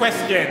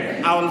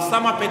question. I will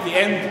sum up at the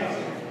end.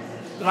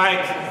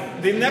 Right.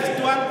 The next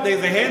one,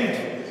 there's a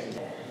hand.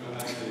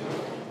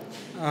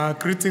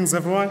 Greetings,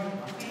 everyone.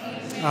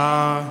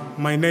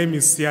 My name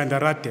is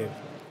Siandarate.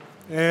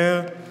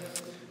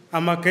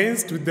 I'm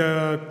against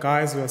the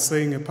guys who are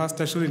saying a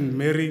pastor shouldn't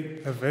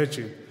marry a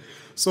virgin.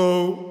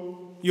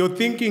 So your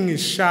thinking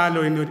is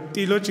shallow and your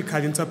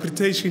theological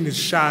interpretation is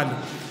shallow.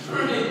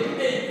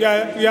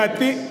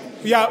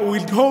 You are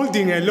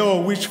withholding a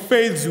law which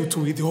fails you to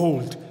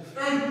withhold.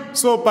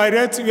 So by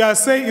that, you are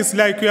saying, it's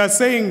like you are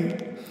saying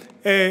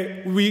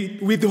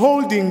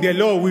withholding the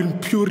law will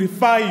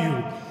purify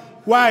you,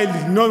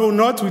 while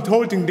not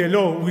withholding the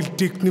law will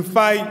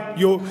dignify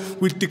your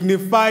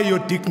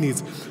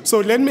dignity. So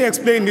let me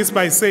explain this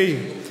by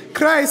saying,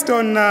 Christ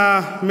on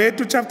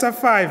Matthew chapter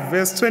 5,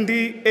 verse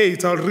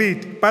 28, I'll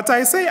read. But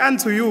I say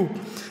unto you,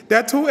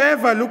 that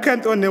whoever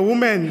looketh on a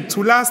woman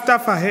to lust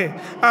after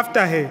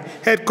her,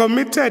 had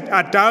committed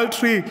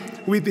adultery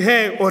with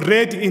her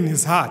already in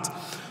his heart.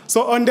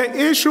 So on the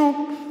issue,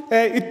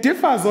 it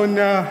differs on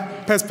the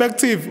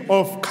perspective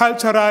of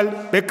cultural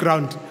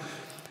background.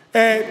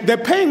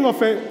 The paying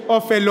of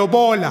a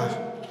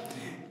lobola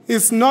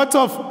is not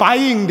of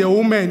buying the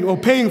woman or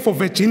paying for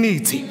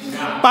virginity,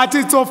 but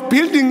it's of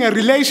building a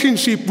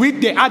relationship with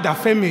the other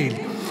family.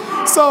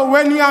 So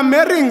when you are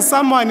marrying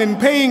someone and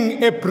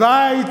paying a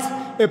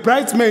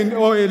bridesmaid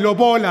or a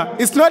lobola,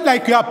 it's not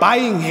like you are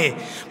buying her,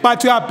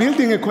 but you are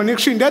building a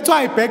connection. That's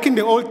why back in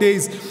the old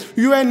days,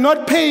 you were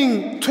not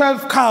paying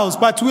 12 cows,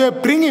 but you were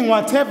bringing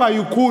whatever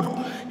you could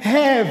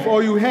have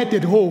or you had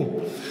at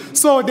home.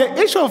 So the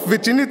issue of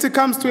virginity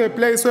comes to a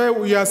place where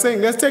we are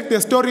saying, let's take the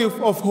story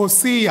of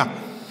Hosea.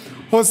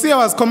 Hosea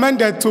was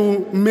commanded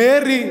to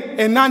marry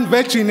a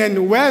non-virgin,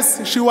 and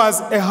worse, she was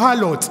a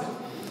harlot.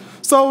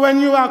 So when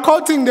you are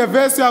quoting the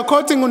verse, you are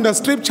quoting on the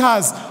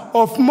scriptures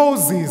of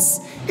Moses.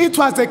 It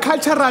was a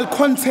cultural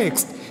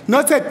context,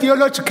 not a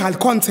theological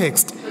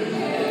context.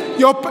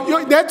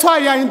 That's why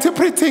you are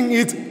interpreting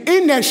it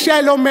in a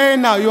shallow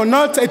manner. You're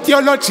not a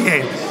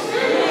theologian.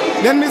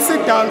 Let me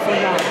sit down for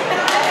now.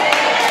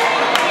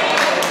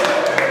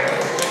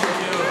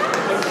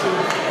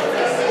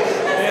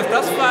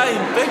 That's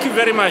fine. Thank you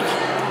very much.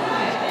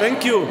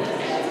 Thank you.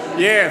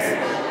 Yes.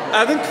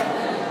 I think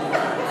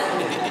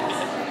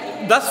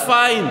that's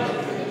fine.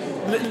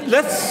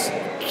 Let's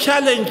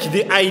challenge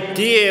the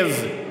ideas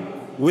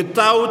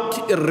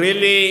without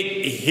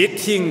really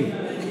hitting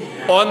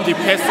on the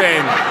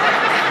person.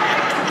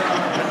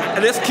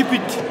 Let's keep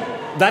it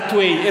that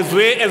way. As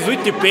we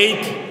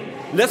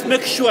debate, let's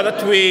make sure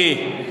that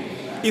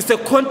it's a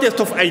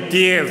contest of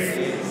ideas.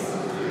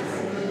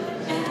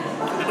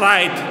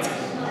 Right.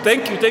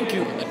 Thank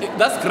you.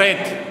 That's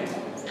great.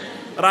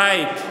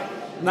 Right.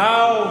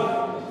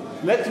 Now,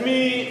 let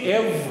me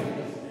have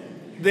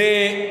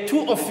the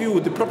two of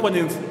you, the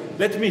proponents,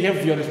 let me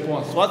have your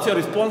response. What's your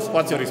response?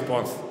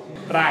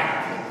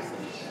 Right.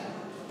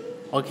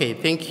 Okay,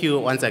 thank you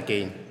once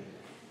again.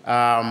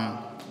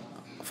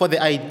 For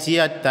the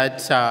idea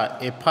that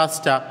a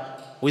pastor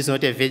who is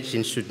not a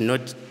virgin should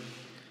not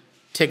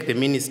take the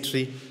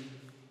ministry,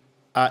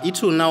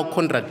 it will now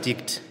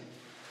contradict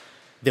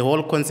the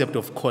whole concept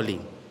of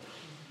calling.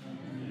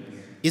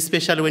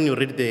 Especially when you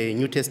read the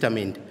New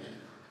Testament,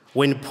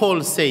 when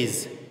Paul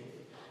says,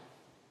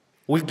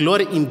 we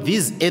glory in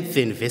this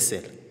earthen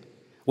vessel.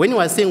 When he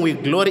was saying we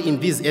glory in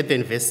this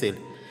earthen vessel,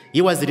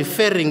 he was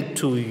referring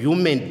to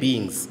human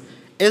beings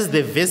as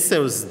the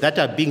vessels that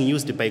are being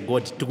used by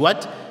God to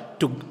what?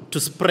 To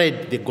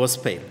spread the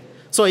gospel.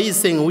 So he's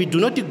saying we do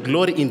not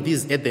glory in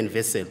this earthen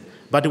vessel,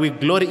 but we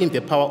glory in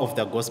the power of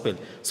the gospel,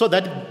 so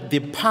that the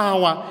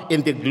power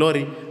and the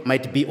glory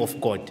might be of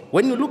God.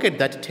 When you look at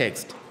that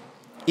text,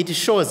 it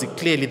shows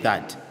clearly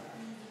that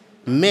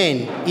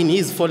man in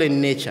his fallen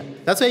nature,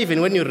 that's why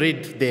even when you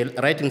read the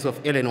writings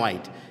of Ellen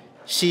White,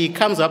 she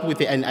comes up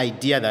with an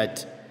idea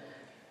that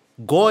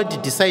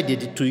God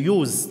decided to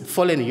use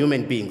fallen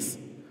human beings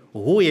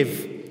who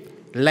have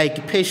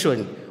like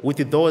passion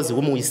with those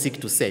whom we seek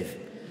to save.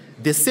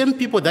 The same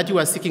people that you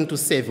are seeking to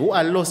save, who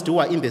are lost, who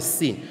are in the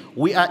sin,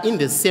 we are in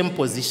the same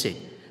position.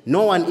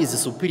 No one is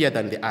superior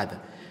than the other.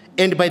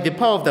 And by the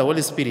power of the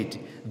Holy Spirit,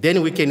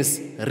 then we can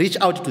reach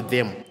out to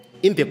them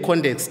in the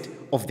context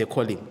of the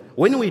calling.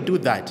 When we do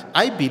that,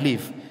 I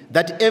believe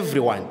that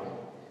everyone,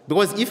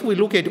 because if we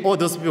look at all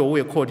those people who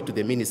were called to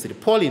the ministry,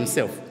 Paul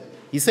himself,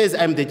 he says,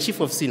 I'm the chief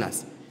of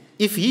sinners.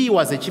 If he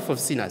was a chief of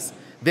sinners,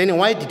 then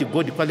why did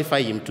God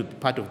qualify him to be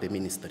part of the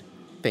ministry?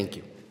 Thank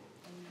you.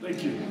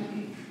 Thank you.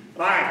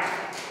 Right.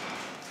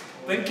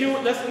 Thank you.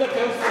 Let's look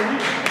else for you.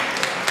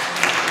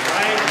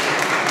 Right.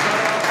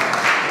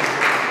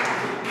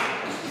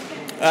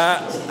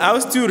 I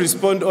will still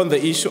respond on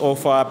the issue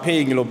of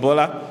paying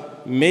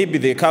lobola. Maybe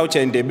the culture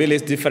in the Bele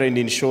is different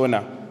in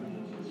Shona.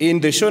 In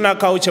the Shona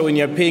culture, when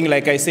you're paying,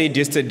 like I said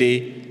yesterday,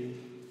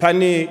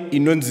 pane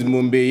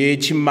inonzimumbe ye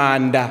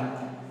chimanda,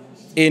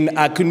 in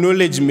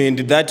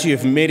acknowledgement that you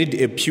have married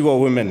a pure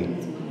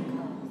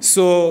woman.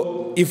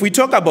 So if we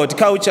talk about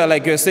culture,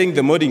 like you're saying,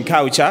 the modern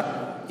culture,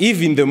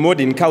 even the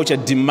modern culture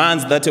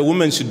demands that a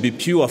woman should be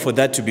pure for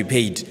that to be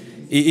paid.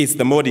 It's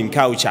the modern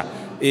culture.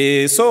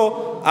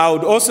 So I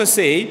would also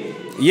say,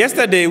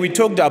 yesterday we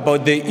talked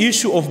about the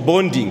issue of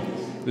bonding.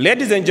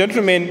 Ladies and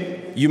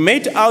gentlemen, you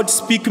may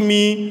outspeak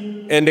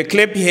me and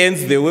clap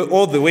hands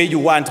all the way you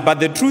want, but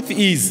the truth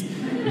is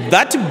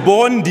that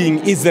bonding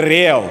is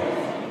real.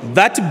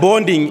 That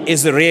bonding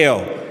is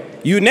real.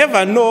 You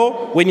never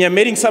know when you're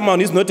marrying someone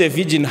who's not a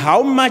virgin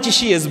how much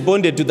she has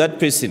bonded to that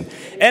person.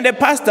 And a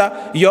pastor,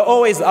 you're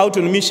always out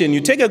on mission.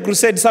 You take a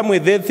crusade somewhere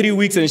there 3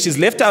 weeks and she's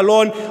left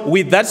alone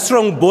with that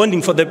strong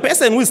bonding for the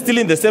person who's still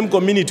in the same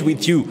community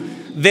with you.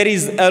 There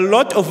is a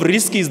lot of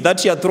risks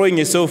that you're throwing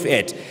yourself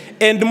at.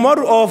 And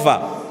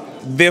moreover,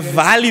 the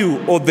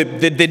value or the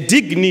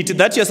dignity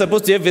that you're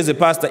supposed to have as a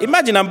pastor.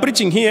 Imagine I'm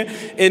preaching here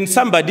and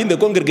somebody in the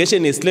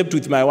congregation has slept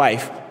with my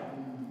wife.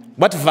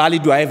 What value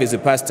do I have as a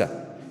pastor?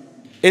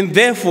 And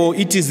therefore,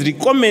 it is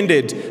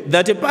recommended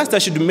that a pastor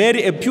should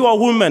marry a pure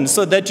woman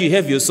so that you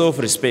have your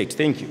self-respect.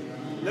 Thank you.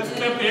 Let's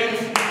clap hands.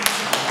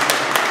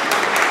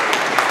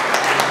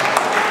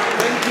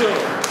 Thank you.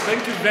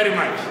 Thank you very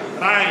much.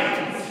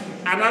 Right.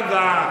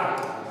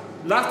 Another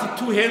last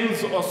 2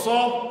 hands or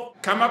so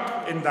come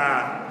up and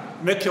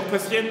make your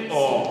question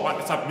or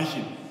what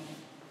submission.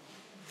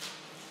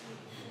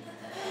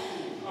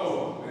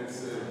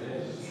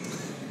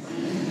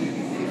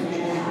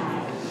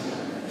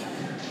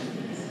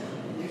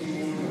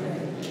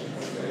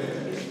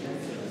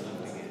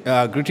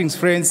 Greetings,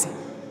 friends.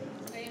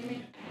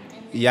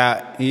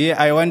 Yeah, here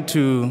I want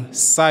to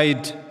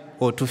side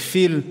or to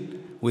feel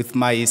with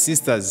my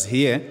sisters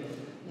here.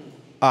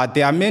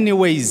 There are many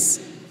ways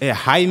a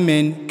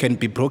hymen can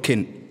be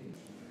broken.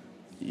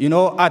 You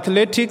know,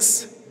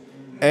 athletics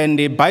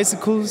and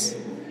bicycles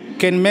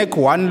can make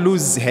one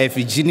lose her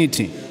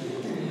virginity.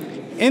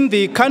 In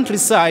the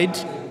countryside,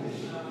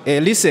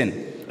 in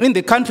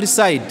the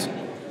countryside,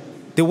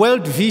 the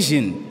World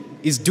Vision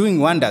is doing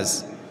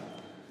wonders.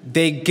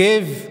 They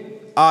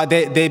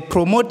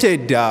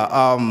promoted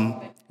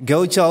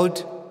girl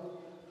child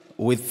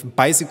with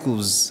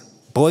bicycles,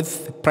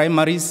 both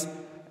primaries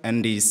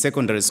and the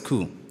secondary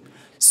school.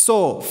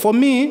 So for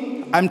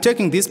me, I'm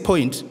taking this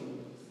point.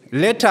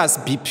 Let us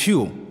be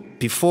pure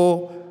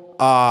before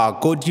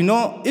God. You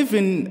know,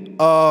 even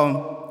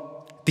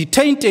the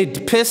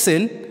tainted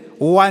person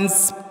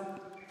wants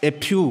a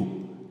pure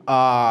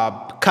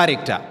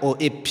character or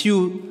a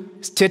pure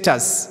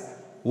status.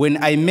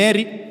 When I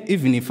marry,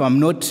 even if I'm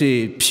not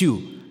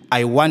pure,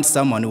 I want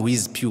someone who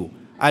is pure.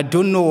 I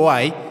don't know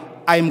why.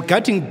 I'm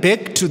getting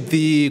back to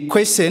the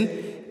question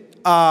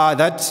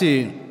that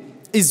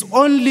is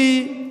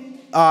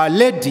only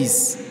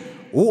ladies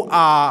who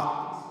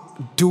are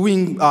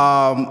doing, who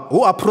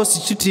are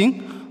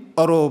prostituting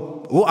or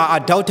who are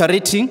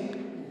adulterating.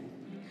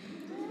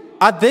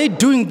 Are they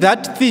doing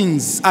that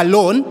things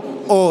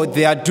alone or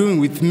they are doing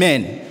with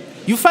men?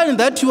 You find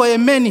that you are a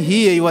man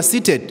here, you are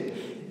seated.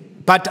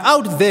 But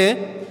out there,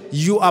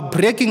 you are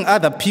breaking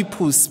other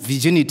people's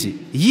virginity.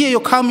 Here you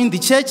come in the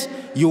church,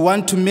 you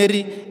want to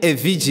marry a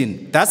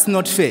virgin. That's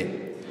not fair.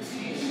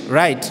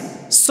 Right?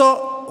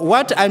 So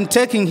what I'm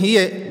taking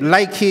here,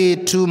 like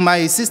to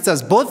my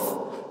sisters,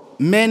 both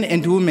men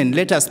and women,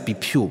 let us be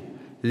pure.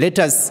 Let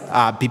us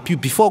be pure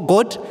before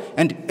God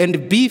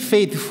and be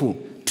faithful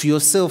to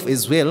yourself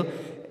as well,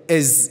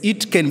 as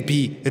it can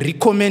be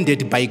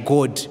recommended by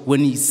God. When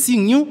He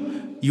sees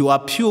you, you are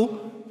pure,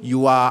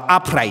 you are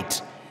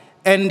upright.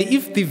 And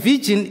if the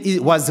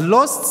virgin was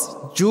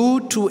lost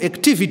due to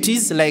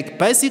activities like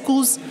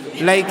bicycles,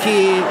 like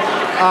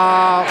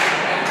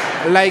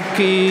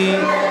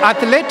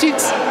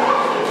athletics,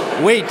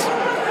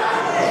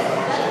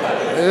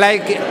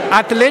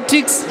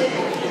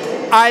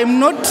 I'm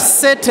not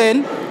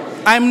certain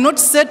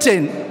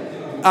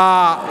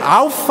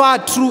how far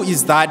true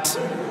is that,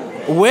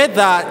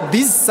 whether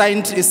these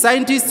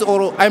scientists,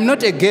 or I'm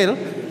not a girl,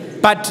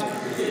 but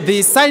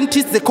the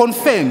scientists, they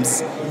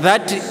confirms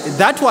that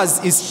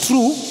is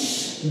true.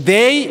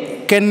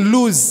 They can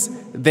lose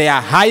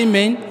their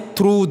hymen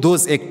through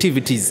those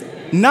activities.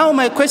 Now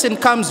my question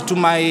comes to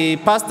my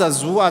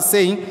pastors who are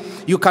saying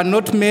you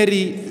cannot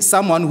marry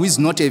someone who is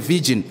not a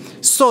virgin.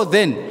 So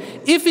then,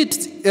 if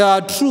it's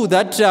true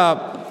that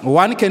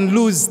one can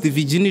lose the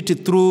virginity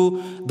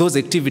through those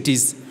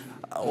activities,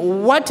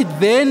 what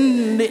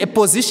then a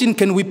position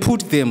can we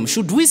put them?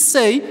 Should we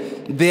say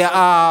they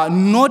are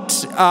not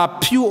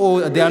pure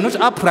or they are not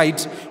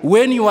upright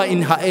when you are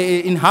in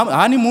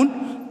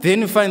honeymoon,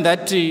 then you find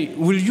that,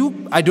 will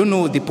you, I don't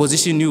know the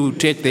position you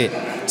take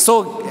there.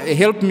 So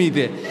help me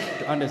there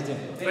to understand.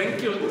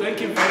 Thank you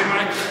very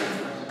much.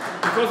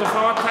 Because of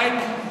our time,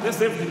 let's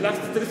have the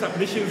last 3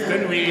 submissions,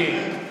 then we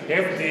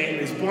have the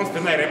response,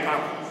 then I wrap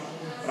up.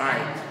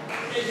 Right.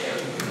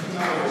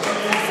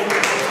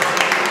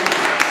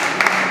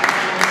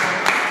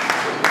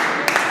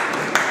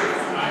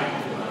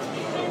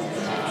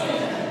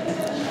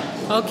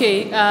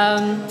 Okay,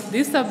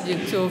 this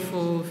subject of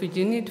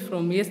virginity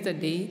from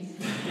yesterday,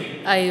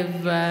 I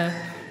have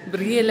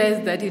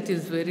realized that it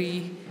is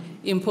very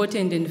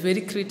important and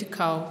very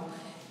critical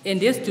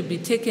and has to be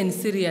taken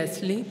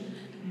seriously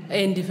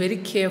and very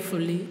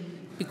carefully,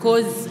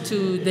 because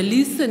to the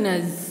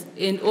listeners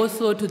and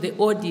also to the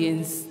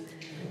audience,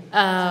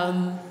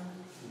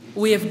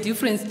 we have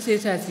different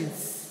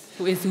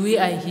statuses as we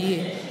are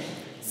here.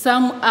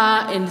 Some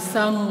are and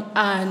some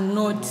are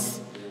not,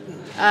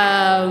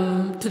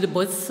 to the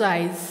both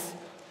sides,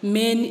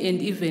 men and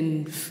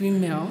even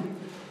female.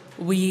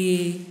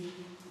 We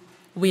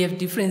have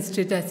different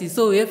statuses,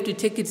 so we have to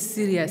take it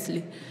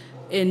seriously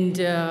and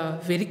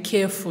very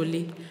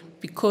carefully,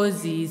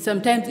 because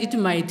sometimes it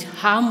might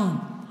harm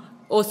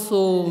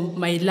also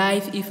my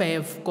life if I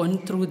have gone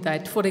through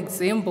that. For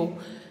example,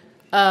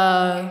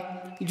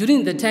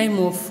 during the time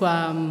of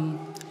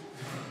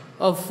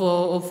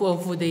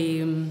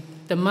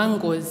the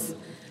mangoes,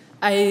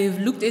 I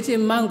looked at a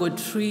mango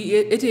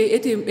tree,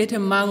 at a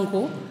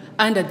mango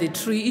under the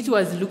tree. It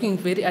was looking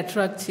very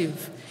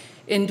attractive,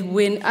 and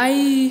when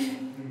I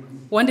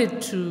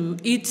wanted to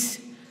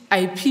eat,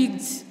 I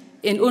picked,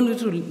 and only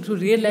to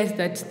realize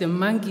that the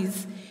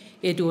monkeys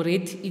had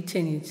already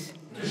eaten it.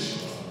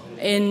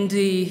 And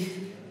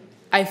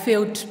I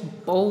felt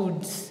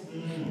bored,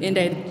 and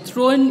I'd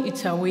thrown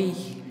it away.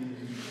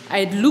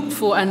 I'd looked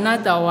for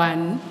another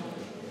one,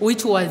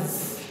 which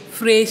was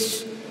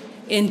fresh,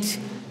 and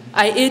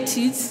I ate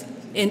it,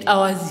 and I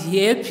was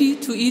happy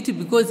to eat it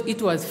because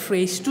it was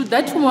fresh. To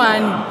that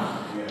one,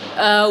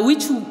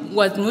 which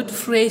was not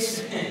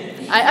fresh,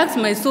 I asked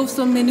myself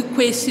so many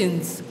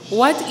questions.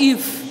 What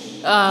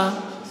if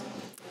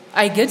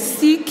I get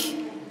sick?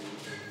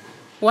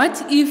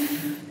 What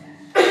if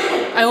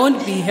I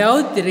won't be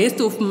healthy the rest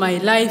of my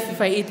life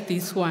if I eat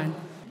this one?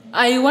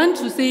 I want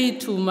to say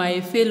to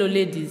my fellow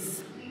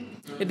ladies,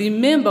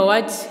 remember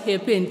what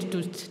happened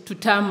to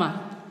Tamar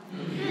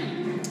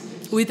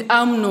with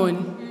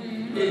Amnon.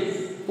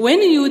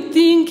 When you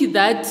think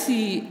that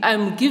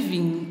I'm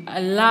giving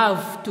a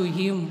love to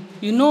him,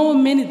 you know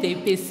many they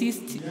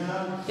persist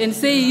and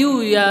say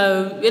you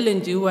are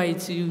Ellen G.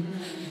 White, you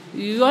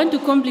want to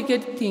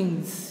complicate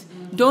things.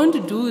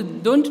 Don't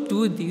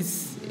do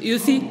this, you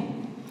see.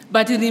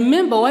 But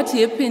remember what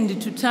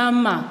happened to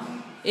Tamar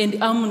and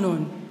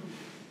Amnon.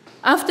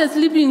 After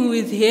sleeping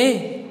with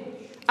her,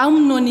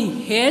 Amnon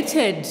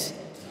hated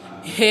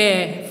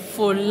her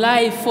for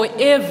life,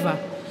 forever.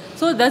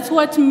 So that's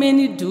what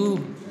many do.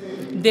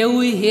 They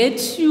will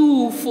hate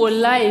you for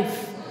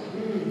life.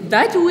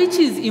 That which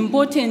is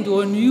important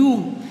on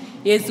you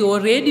has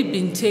already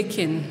been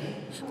taken.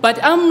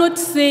 But I'm not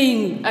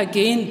saying,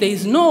 again, there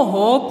is no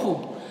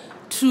hope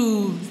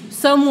to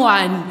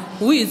someone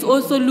who is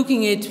also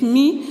looking at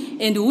me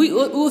and who is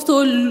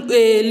also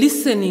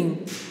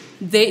listening.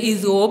 There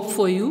is hope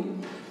for you.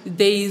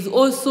 There is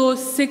also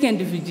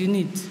second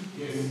virginity.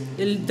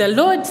 The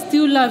Lord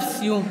still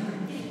loves you.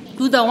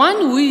 To the one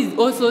who is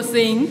also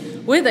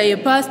saying, whether you're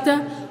a pastor,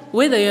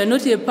 whether you're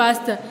not a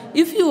pastor,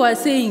 if you are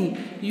saying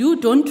you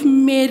don't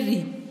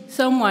marry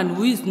someone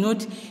who is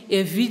not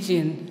a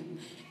virgin,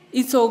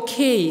 it's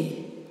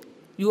okay.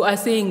 You are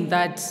saying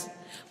that.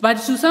 But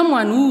to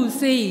someone who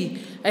say,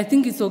 I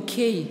think it's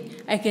okay,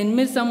 I can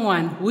marry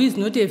someone who is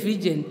not a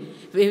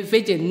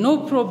virgin, no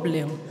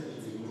problem.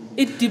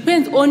 It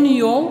depends on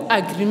your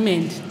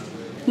agreement.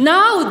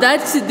 Now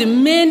that the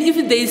men, if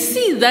they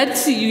see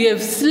that you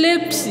have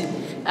slept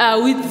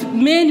with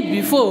men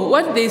before,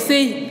 what they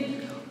say,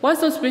 what's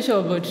so special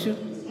about you?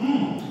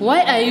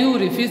 Why are you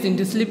refusing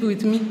to sleep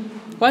with me?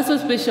 What's so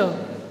special?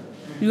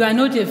 You are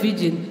not a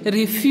virgin.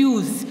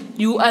 Refuse.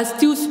 You are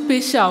still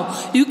special.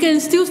 You can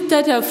still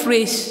start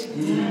afresh.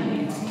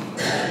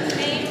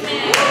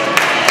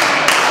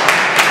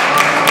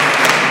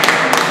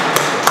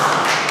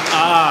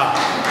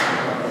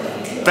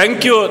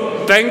 Thank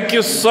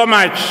you so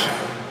much.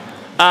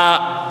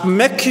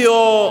 Make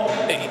your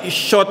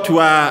short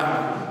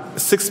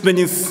 6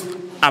 minutes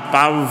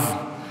above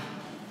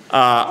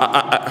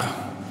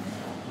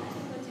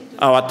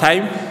our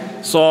time.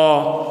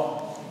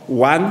 So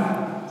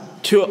 1,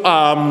 2,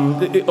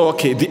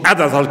 okay, the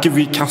others I'll give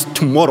you a chance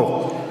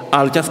tomorrow.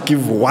 I'll just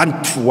give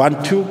 1,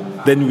 2,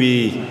 then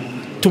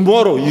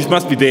tomorrow you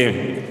must be there.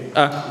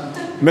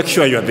 Make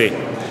sure you're there.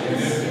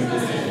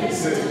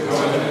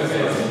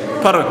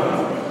 Pardon?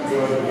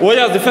 Oh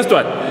yeah, the first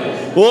one.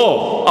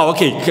 Oh,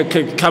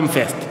 okay, come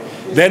first.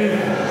 Then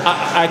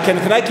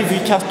can I give you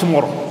a chance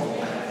tomorrow?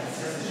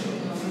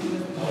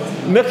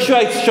 Make sure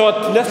it's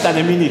short, less than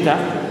a minute.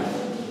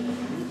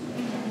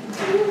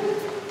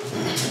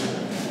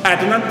 I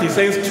do not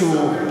desire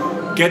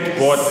to get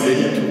bored.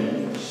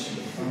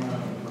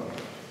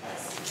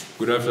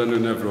 Good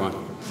afternoon, everyone.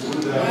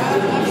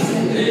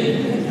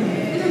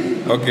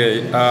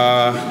 Okay,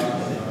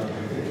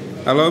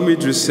 allow me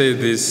to say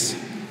this.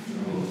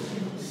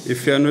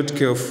 If you are not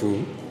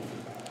careful,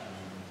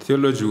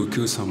 theology will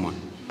kill someone.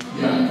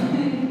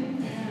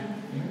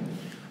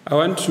 I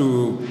want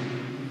to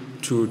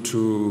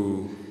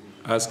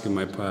ask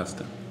my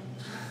pastor.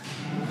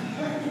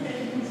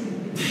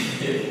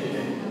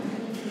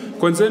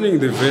 Concerning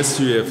the verse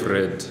you have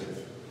read,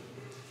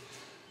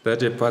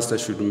 that a pastor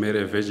should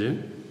marry a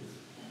virgin,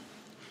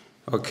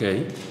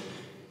 okay,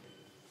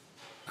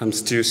 I'm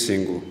still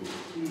single.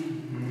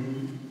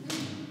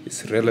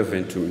 It's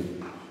relevant to me.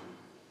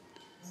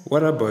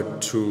 What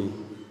about to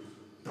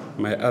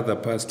my other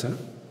pastor?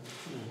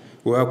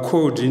 We are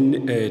called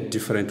in a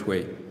different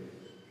way.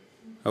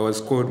 I was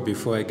called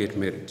before I get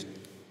married.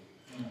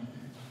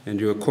 And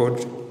you are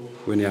called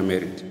when you are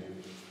married.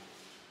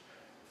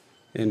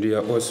 And you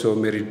are also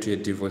married to a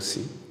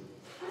divorcee.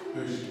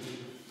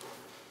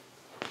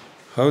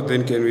 How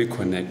then can we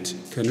connect?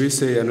 Can we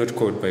say you are not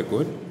called by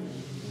God?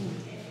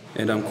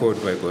 And I'm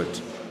called by God.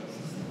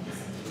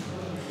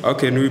 How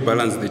can we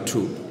balance the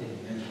two?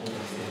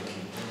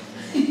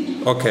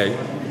 Okay,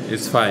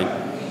 it's fine.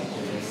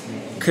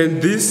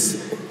 Can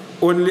this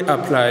only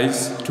apply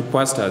to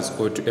pastors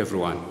or to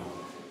everyone?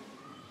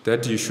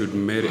 That you should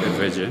marry a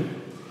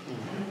virgin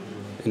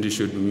and you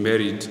should be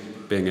married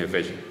being a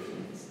virgin?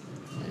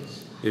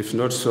 If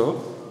not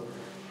so,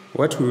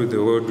 what will the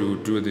world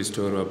do the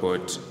story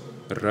about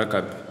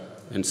Rahab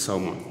and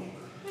Solomon?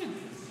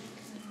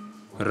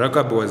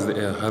 Rahab was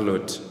a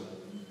harlot.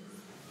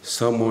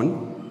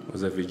 Solomon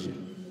was a virgin.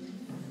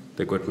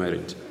 They got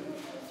married.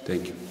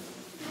 Thank you.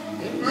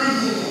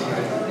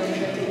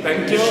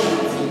 Thank you.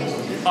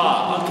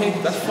 Okay,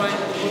 that's fine.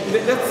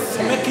 Let's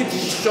make it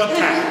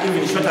shorter,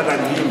 even shorter than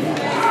him.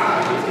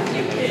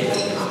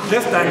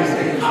 Less than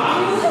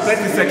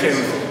 30 seconds.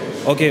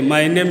 Okay,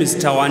 my name is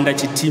Tawanda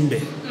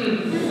Chitimbe.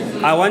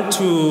 I want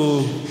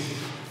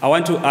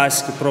to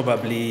ask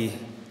probably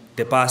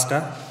the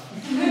pastor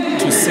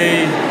to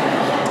say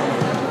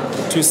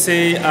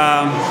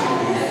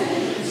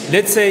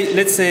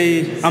let's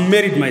say I'm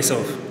married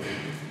myself.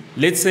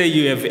 Let's say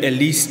you have a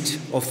list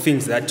of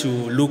things that you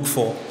look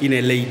for in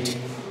a lady.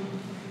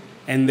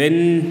 And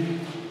then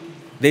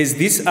there's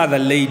this other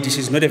lady,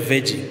 she's not a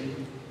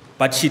virgin,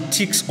 but she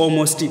ticks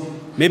almost,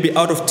 maybe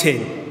out of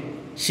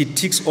 10, she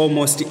ticks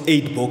almost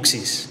 8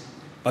 boxes,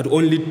 but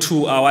only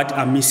 2 are what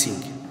are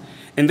missing.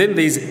 And then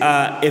there's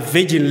a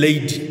virgin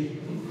lady.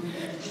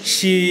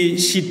 She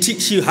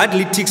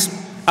hardly ticks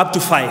up to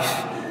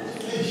 5.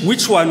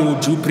 Which one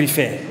would you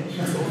prefer?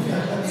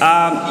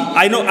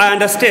 I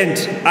understand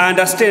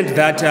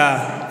that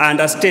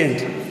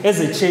as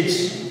a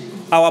church,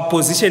 our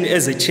position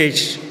as a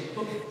church,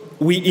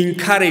 we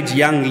encourage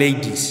young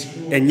ladies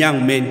and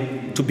young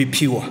men to be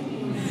pure.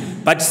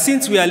 But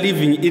since we are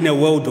living in a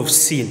world of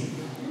sin,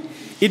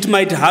 it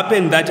might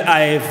happen that I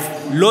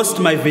have lost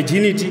my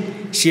virginity,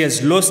 she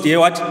has lost her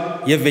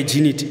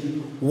virginity.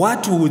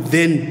 What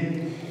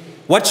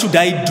should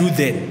I do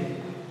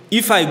then?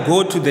 If I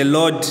go to the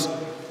Lord,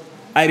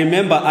 I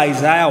remember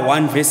Isaiah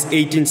 1 verse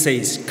 18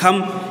 says,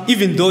 come,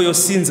 even though your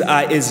sins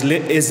are as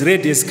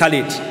red as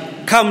scarlet,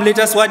 come, let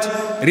us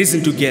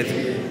reason together.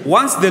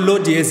 Once the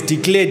Lord has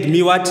declared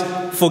me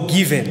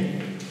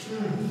forgiven,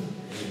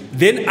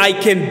 then I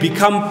can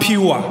become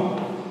pure.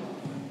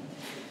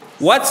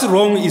 What's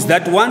wrong is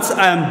that once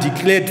I am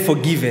declared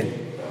forgiven,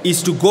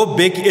 is to go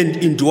back and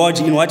indulge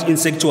in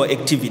sexual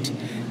activity.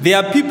 There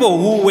are people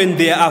who, when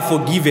they are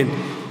forgiven,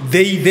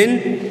 they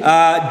then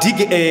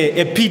dig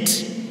a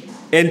pit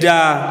and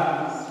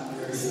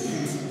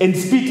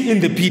spit in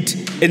the pit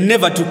and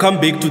never to come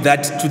back to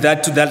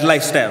that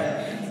lifestyle.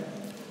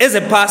 As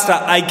a pastor,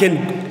 I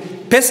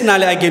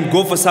can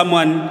go for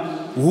someone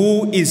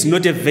who is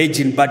not a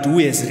virgin but who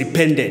has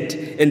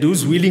repented and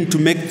who's willing to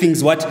make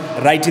things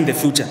right in the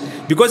future.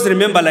 Because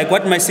remember, like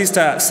what my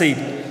sister said,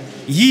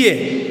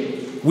 here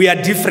we are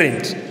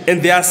different,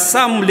 and there are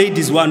some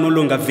ladies who are no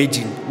longer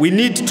virgin. We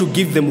need to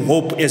give them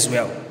hope as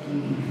well.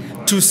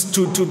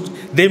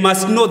 They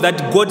must know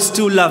that God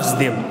still loves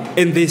them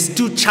and there's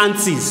still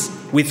chances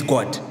with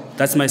God.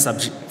 That's my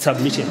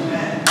submission.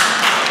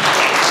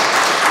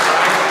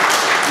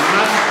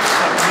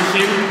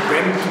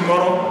 Then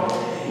tomorrow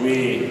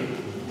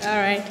All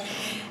right.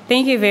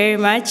 Thank you very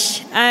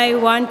much. I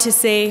want to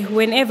say,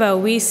 whenever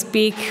we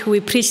speak, we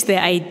preach the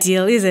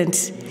ideal,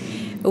 isn't it?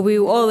 We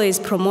always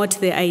promote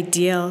the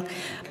ideal.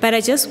 But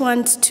I just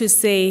want to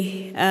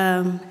say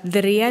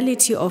the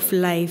reality of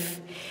life.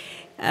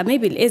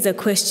 Maybe as a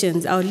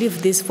questions, I'll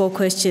leave these 4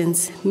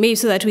 questions, maybe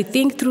so that we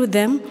think through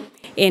them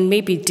and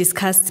maybe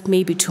discuss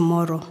maybe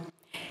tomorrow.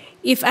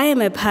 If I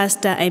am a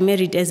pastor, I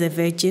married as a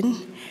virgin,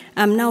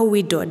 I'm now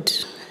widowed.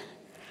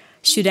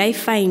 Should I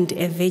find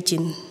a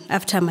virgin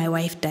after my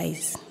wife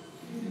dies?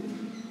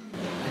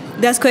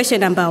 That's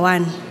question number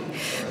 1.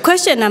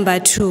 Question number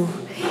 2.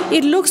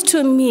 It looks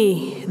to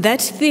me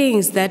that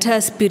things that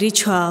are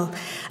spiritual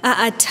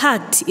are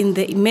attacked in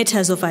the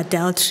matters of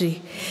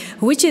adultery,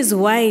 which is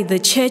why the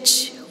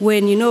church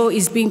when,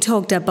 is being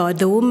talked about,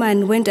 the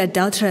woman went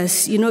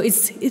adulterous,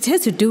 it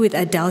has to do with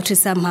adultery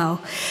somehow.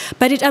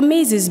 But it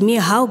amazes me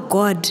how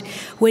God,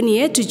 when he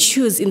had to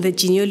choose in the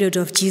genealogy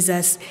of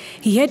Jesus,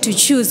 he had to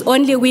choose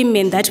only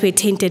women that were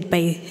tainted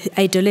by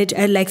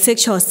idolatry, like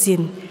sexual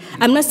sin.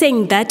 I'm not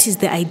saying that is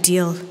the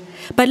ideal.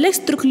 But let's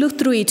look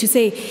through it to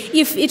say,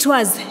 if it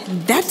was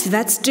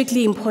that's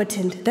strictly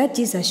important, that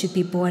Jesus should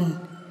be born,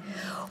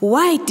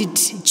 why did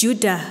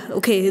Judah,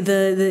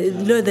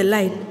 the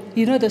line,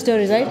 you know the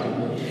stories, right?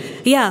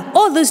 Yeah,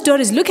 all those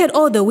stories, look at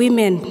all the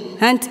women,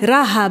 and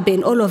Rahab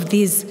and all of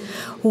these.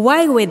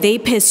 Why were they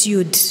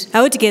pursued?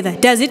 Are we together?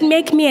 Does it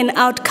make me an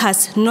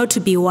outcast not to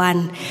be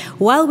one?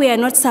 While we are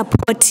not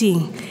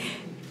supporting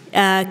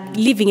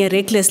living a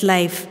reckless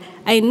life,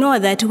 I know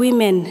that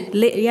women,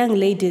 young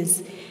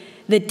ladies,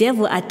 the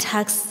devil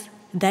attacks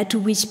that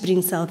which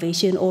brings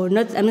salvation, or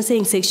not. I'm not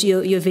saying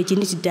sexual, your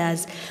virginity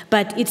does,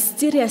 but it's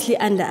seriously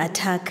under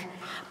attack.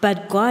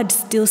 But God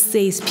still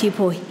saves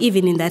people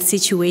even in that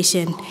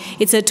situation.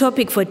 It's a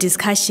topic for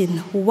discussion.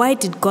 Why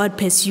did God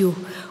pursue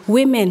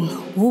women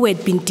who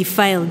had been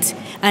defiled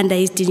under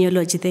his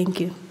genealogy? Thank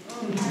you.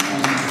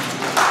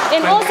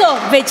 And also,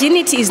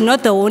 virginity is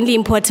not the only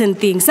important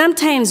thing.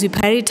 Sometimes we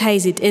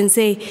prioritize it and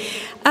say,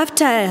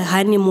 after a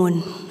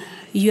honeymoon,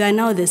 you are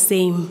now the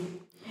same.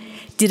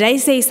 Did I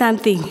say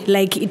something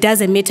like it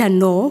doesn't matter?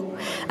 No.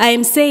 I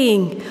am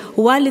saying,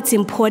 while it's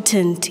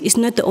important, it's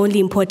not the only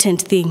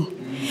important thing.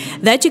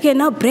 That you can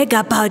now brag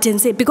about and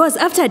say, because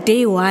after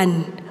day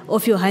one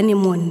of your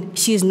honeymoon,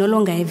 she is no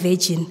longer a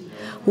virgin.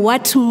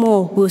 What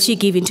more will she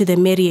give into the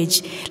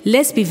marriage?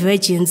 Let's be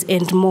virgins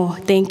and more.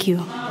 Thank you.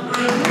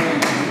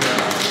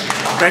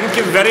 Thank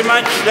you very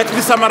much. Let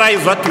me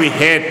summarize what we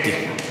had.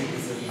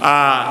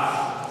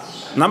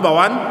 Number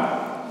one,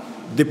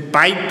 the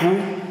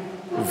Bible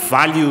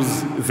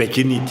values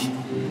virginity.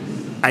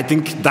 I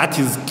think that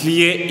is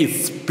clear,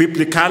 it's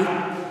biblical,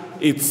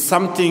 it's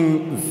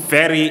something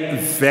very,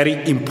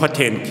 very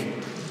important,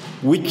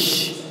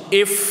 which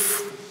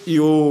if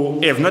you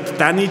have not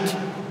done it,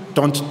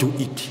 don't do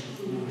it.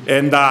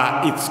 And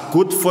it's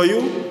good for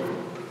you.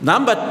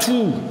 Number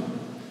two,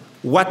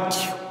 what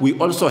we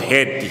also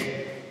had,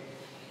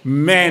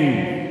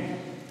 men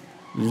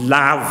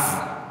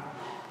love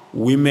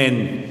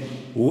women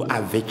who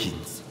are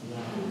virgins.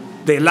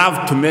 They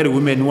love to marry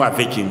women who are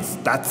virgins.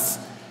 That's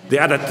the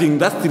other thing.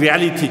 That's the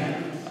reality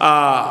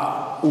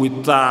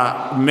with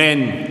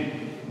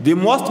men. The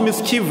most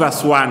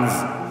mischievous ones,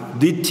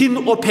 the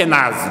teen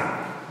openers,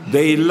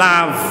 they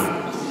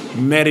love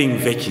marrying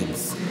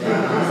virgins.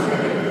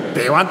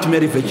 They want to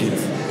marry virgins.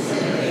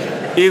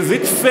 Is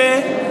it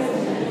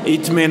fair?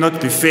 It may not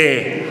be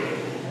fair.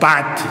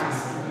 But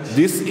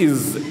this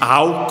is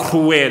how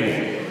cruel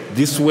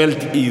this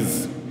world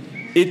is.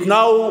 It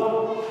now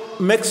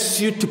makes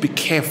you to be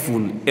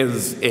careful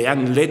as a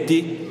young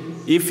lady.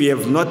 If you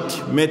have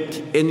not met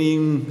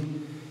any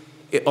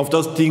of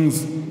those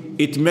things,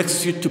 it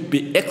makes you to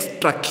be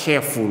extra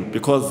careful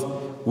because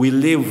we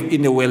live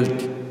in a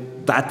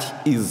world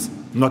that is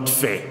not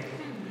fair.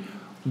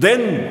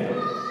 Then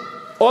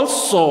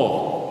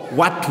also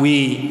what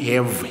we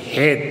have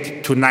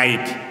heard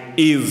tonight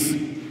is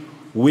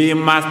we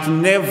must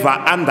never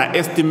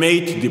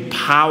underestimate the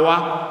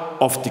power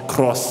of the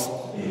cross.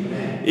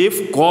 Amen.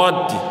 If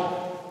God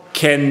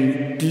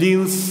can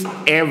cleanse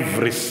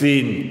every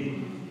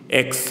sin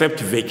except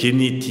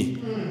virginity,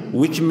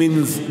 which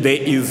means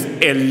there is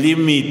a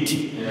limit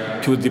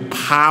to the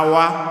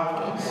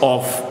power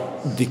of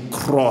the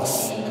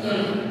cross.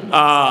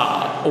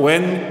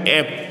 When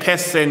a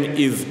person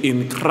is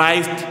in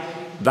Christ,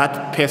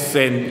 that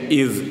person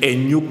is a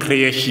new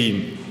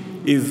creation.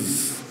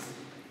 Is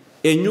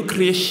a new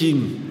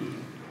creation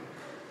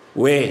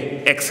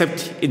where,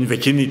 except in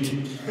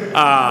virginity,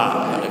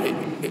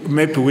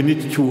 maybe we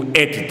need to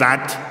add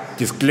that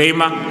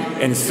disclaimer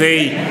and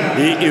say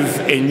he is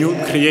a new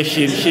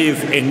creation, she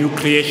is a new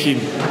creation,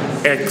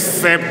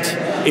 except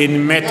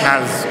in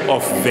matters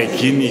of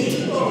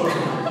virginity.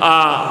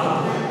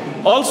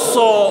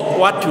 Also,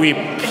 what we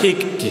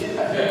picked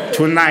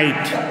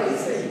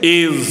tonight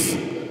is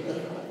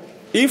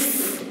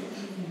if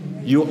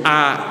you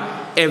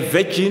are a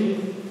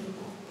virgin,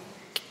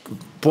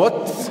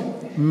 both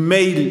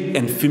male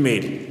and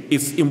female,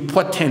 it's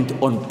important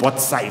on both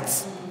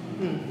sides.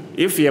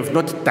 If you have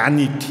not done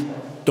it,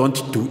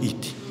 don't do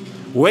it.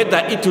 Whether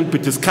it will be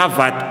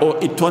discovered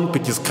or it won't be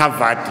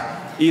discovered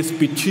is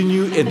between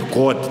you and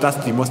God.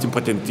 That's the most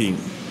important thing.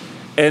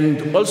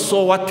 And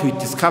also what we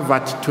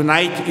discovered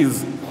tonight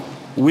is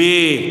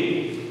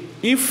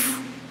if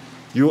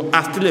you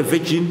are still a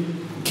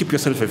virgin, keep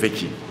yourself a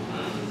virgin.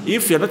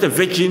 If you're not a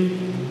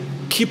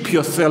virgin, keep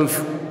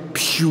yourself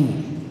pure.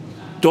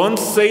 Don't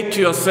say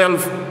to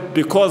yourself,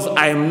 because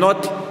I am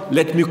not,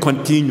 let me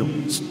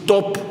continue.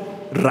 Stop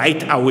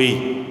right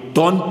away.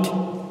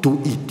 Don't do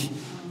it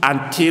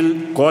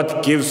until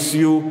God gives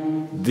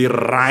you the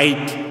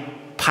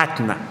right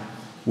partner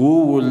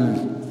who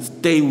will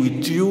stay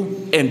with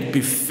you and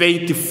be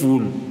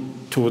faithful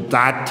to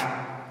that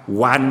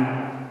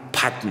one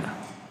partner.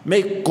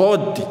 May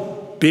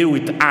God be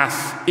with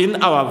us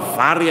in our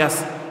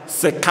various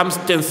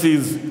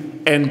circumstances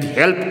and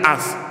help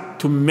us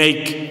to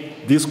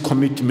make this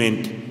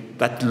commitment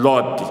that,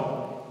 Lord,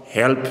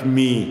 help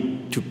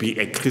me to be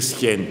a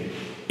Christian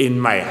in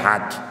my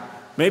heart.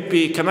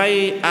 Maybe, can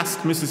I ask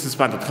Mrs.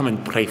 Sibanda to come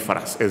and pray for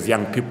us as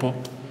young people,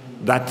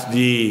 that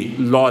the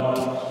Lord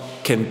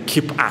can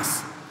keep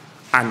us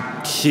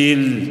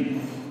until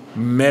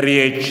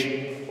marriage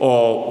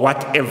or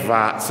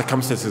whatever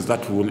circumstances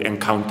that we will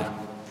encounter.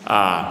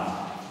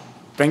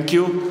 Thank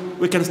you.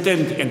 We can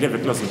stand and have a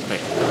closing prayer.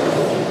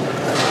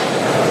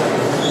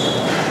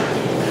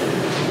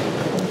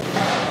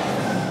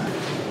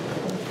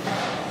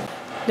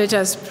 Let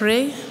us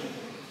pray.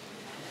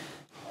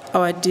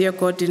 Our dear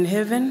God in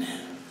heaven,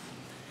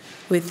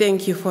 we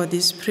thank you for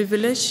this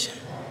privilege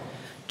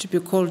to be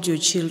called your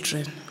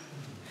children.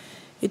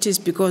 It is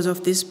because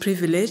of this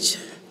privilege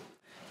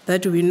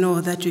that we know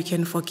that we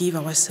can forgive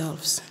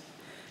ourselves,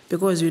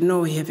 because we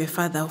know we have a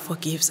Father who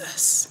forgives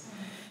us.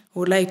 I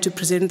would like to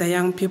present the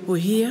young people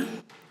here.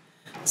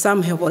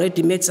 Some have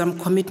already made some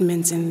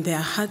commitments in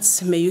their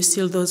hearts. May you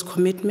seal those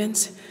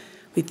commitments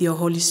with your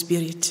Holy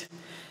Spirit.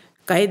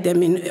 Guide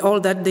them in all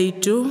that they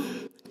do,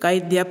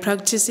 guide their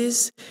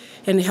practices,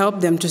 and help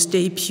them to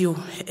stay pure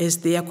as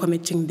they are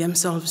committing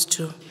themselves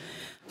to.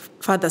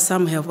 Father,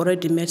 some have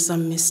already made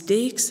some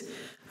mistakes.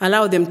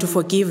 Allow them to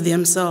forgive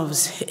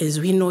themselves, as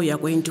we know you are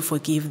going to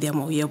forgive them,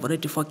 or we have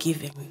already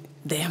forgiven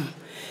them.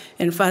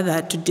 And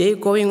Father, today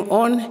going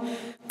on,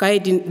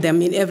 guiding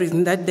them in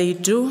everything that they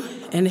do,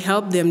 and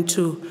help them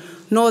to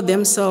know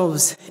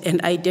themselves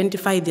and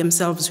identify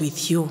themselves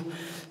with you,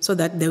 so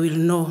that they will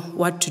know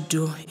what to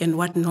do and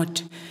what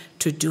not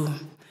to do.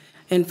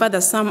 And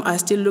Father, some are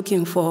still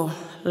looking for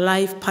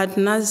life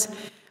partners.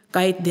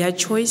 Guide their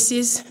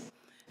choices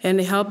and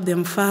help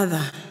them,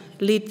 Father.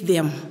 Lead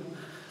them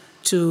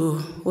to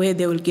where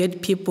they will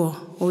get people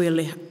who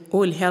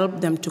will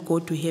help them to go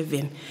to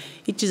heaven.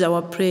 It is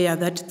our prayer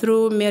that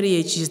through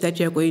marriages that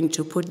you are going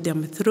to put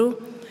them through,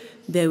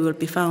 they will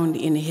be found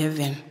in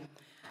heaven.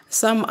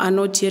 Some are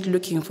not yet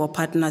looking for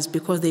partners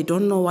because they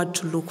don't know what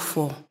to look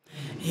for.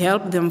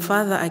 Help them,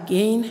 Father,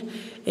 again,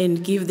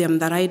 and give them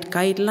the right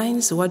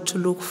guidelines, what to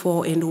look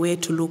for and where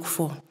to look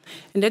for.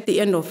 And at the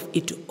end of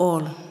it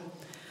all,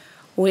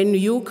 when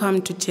you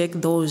come to take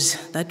those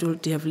that will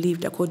have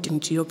lived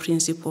according to your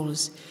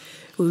principles,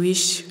 we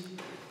wish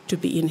to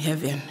be in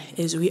heaven,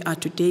 as we are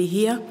today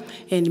here,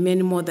 and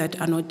many more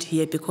that are not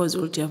here, because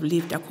we will have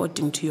lived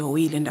according to your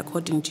will and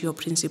according to your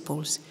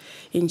principles.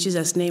 In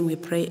Jesus' name we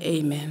pray,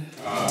 amen.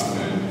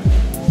 Amen.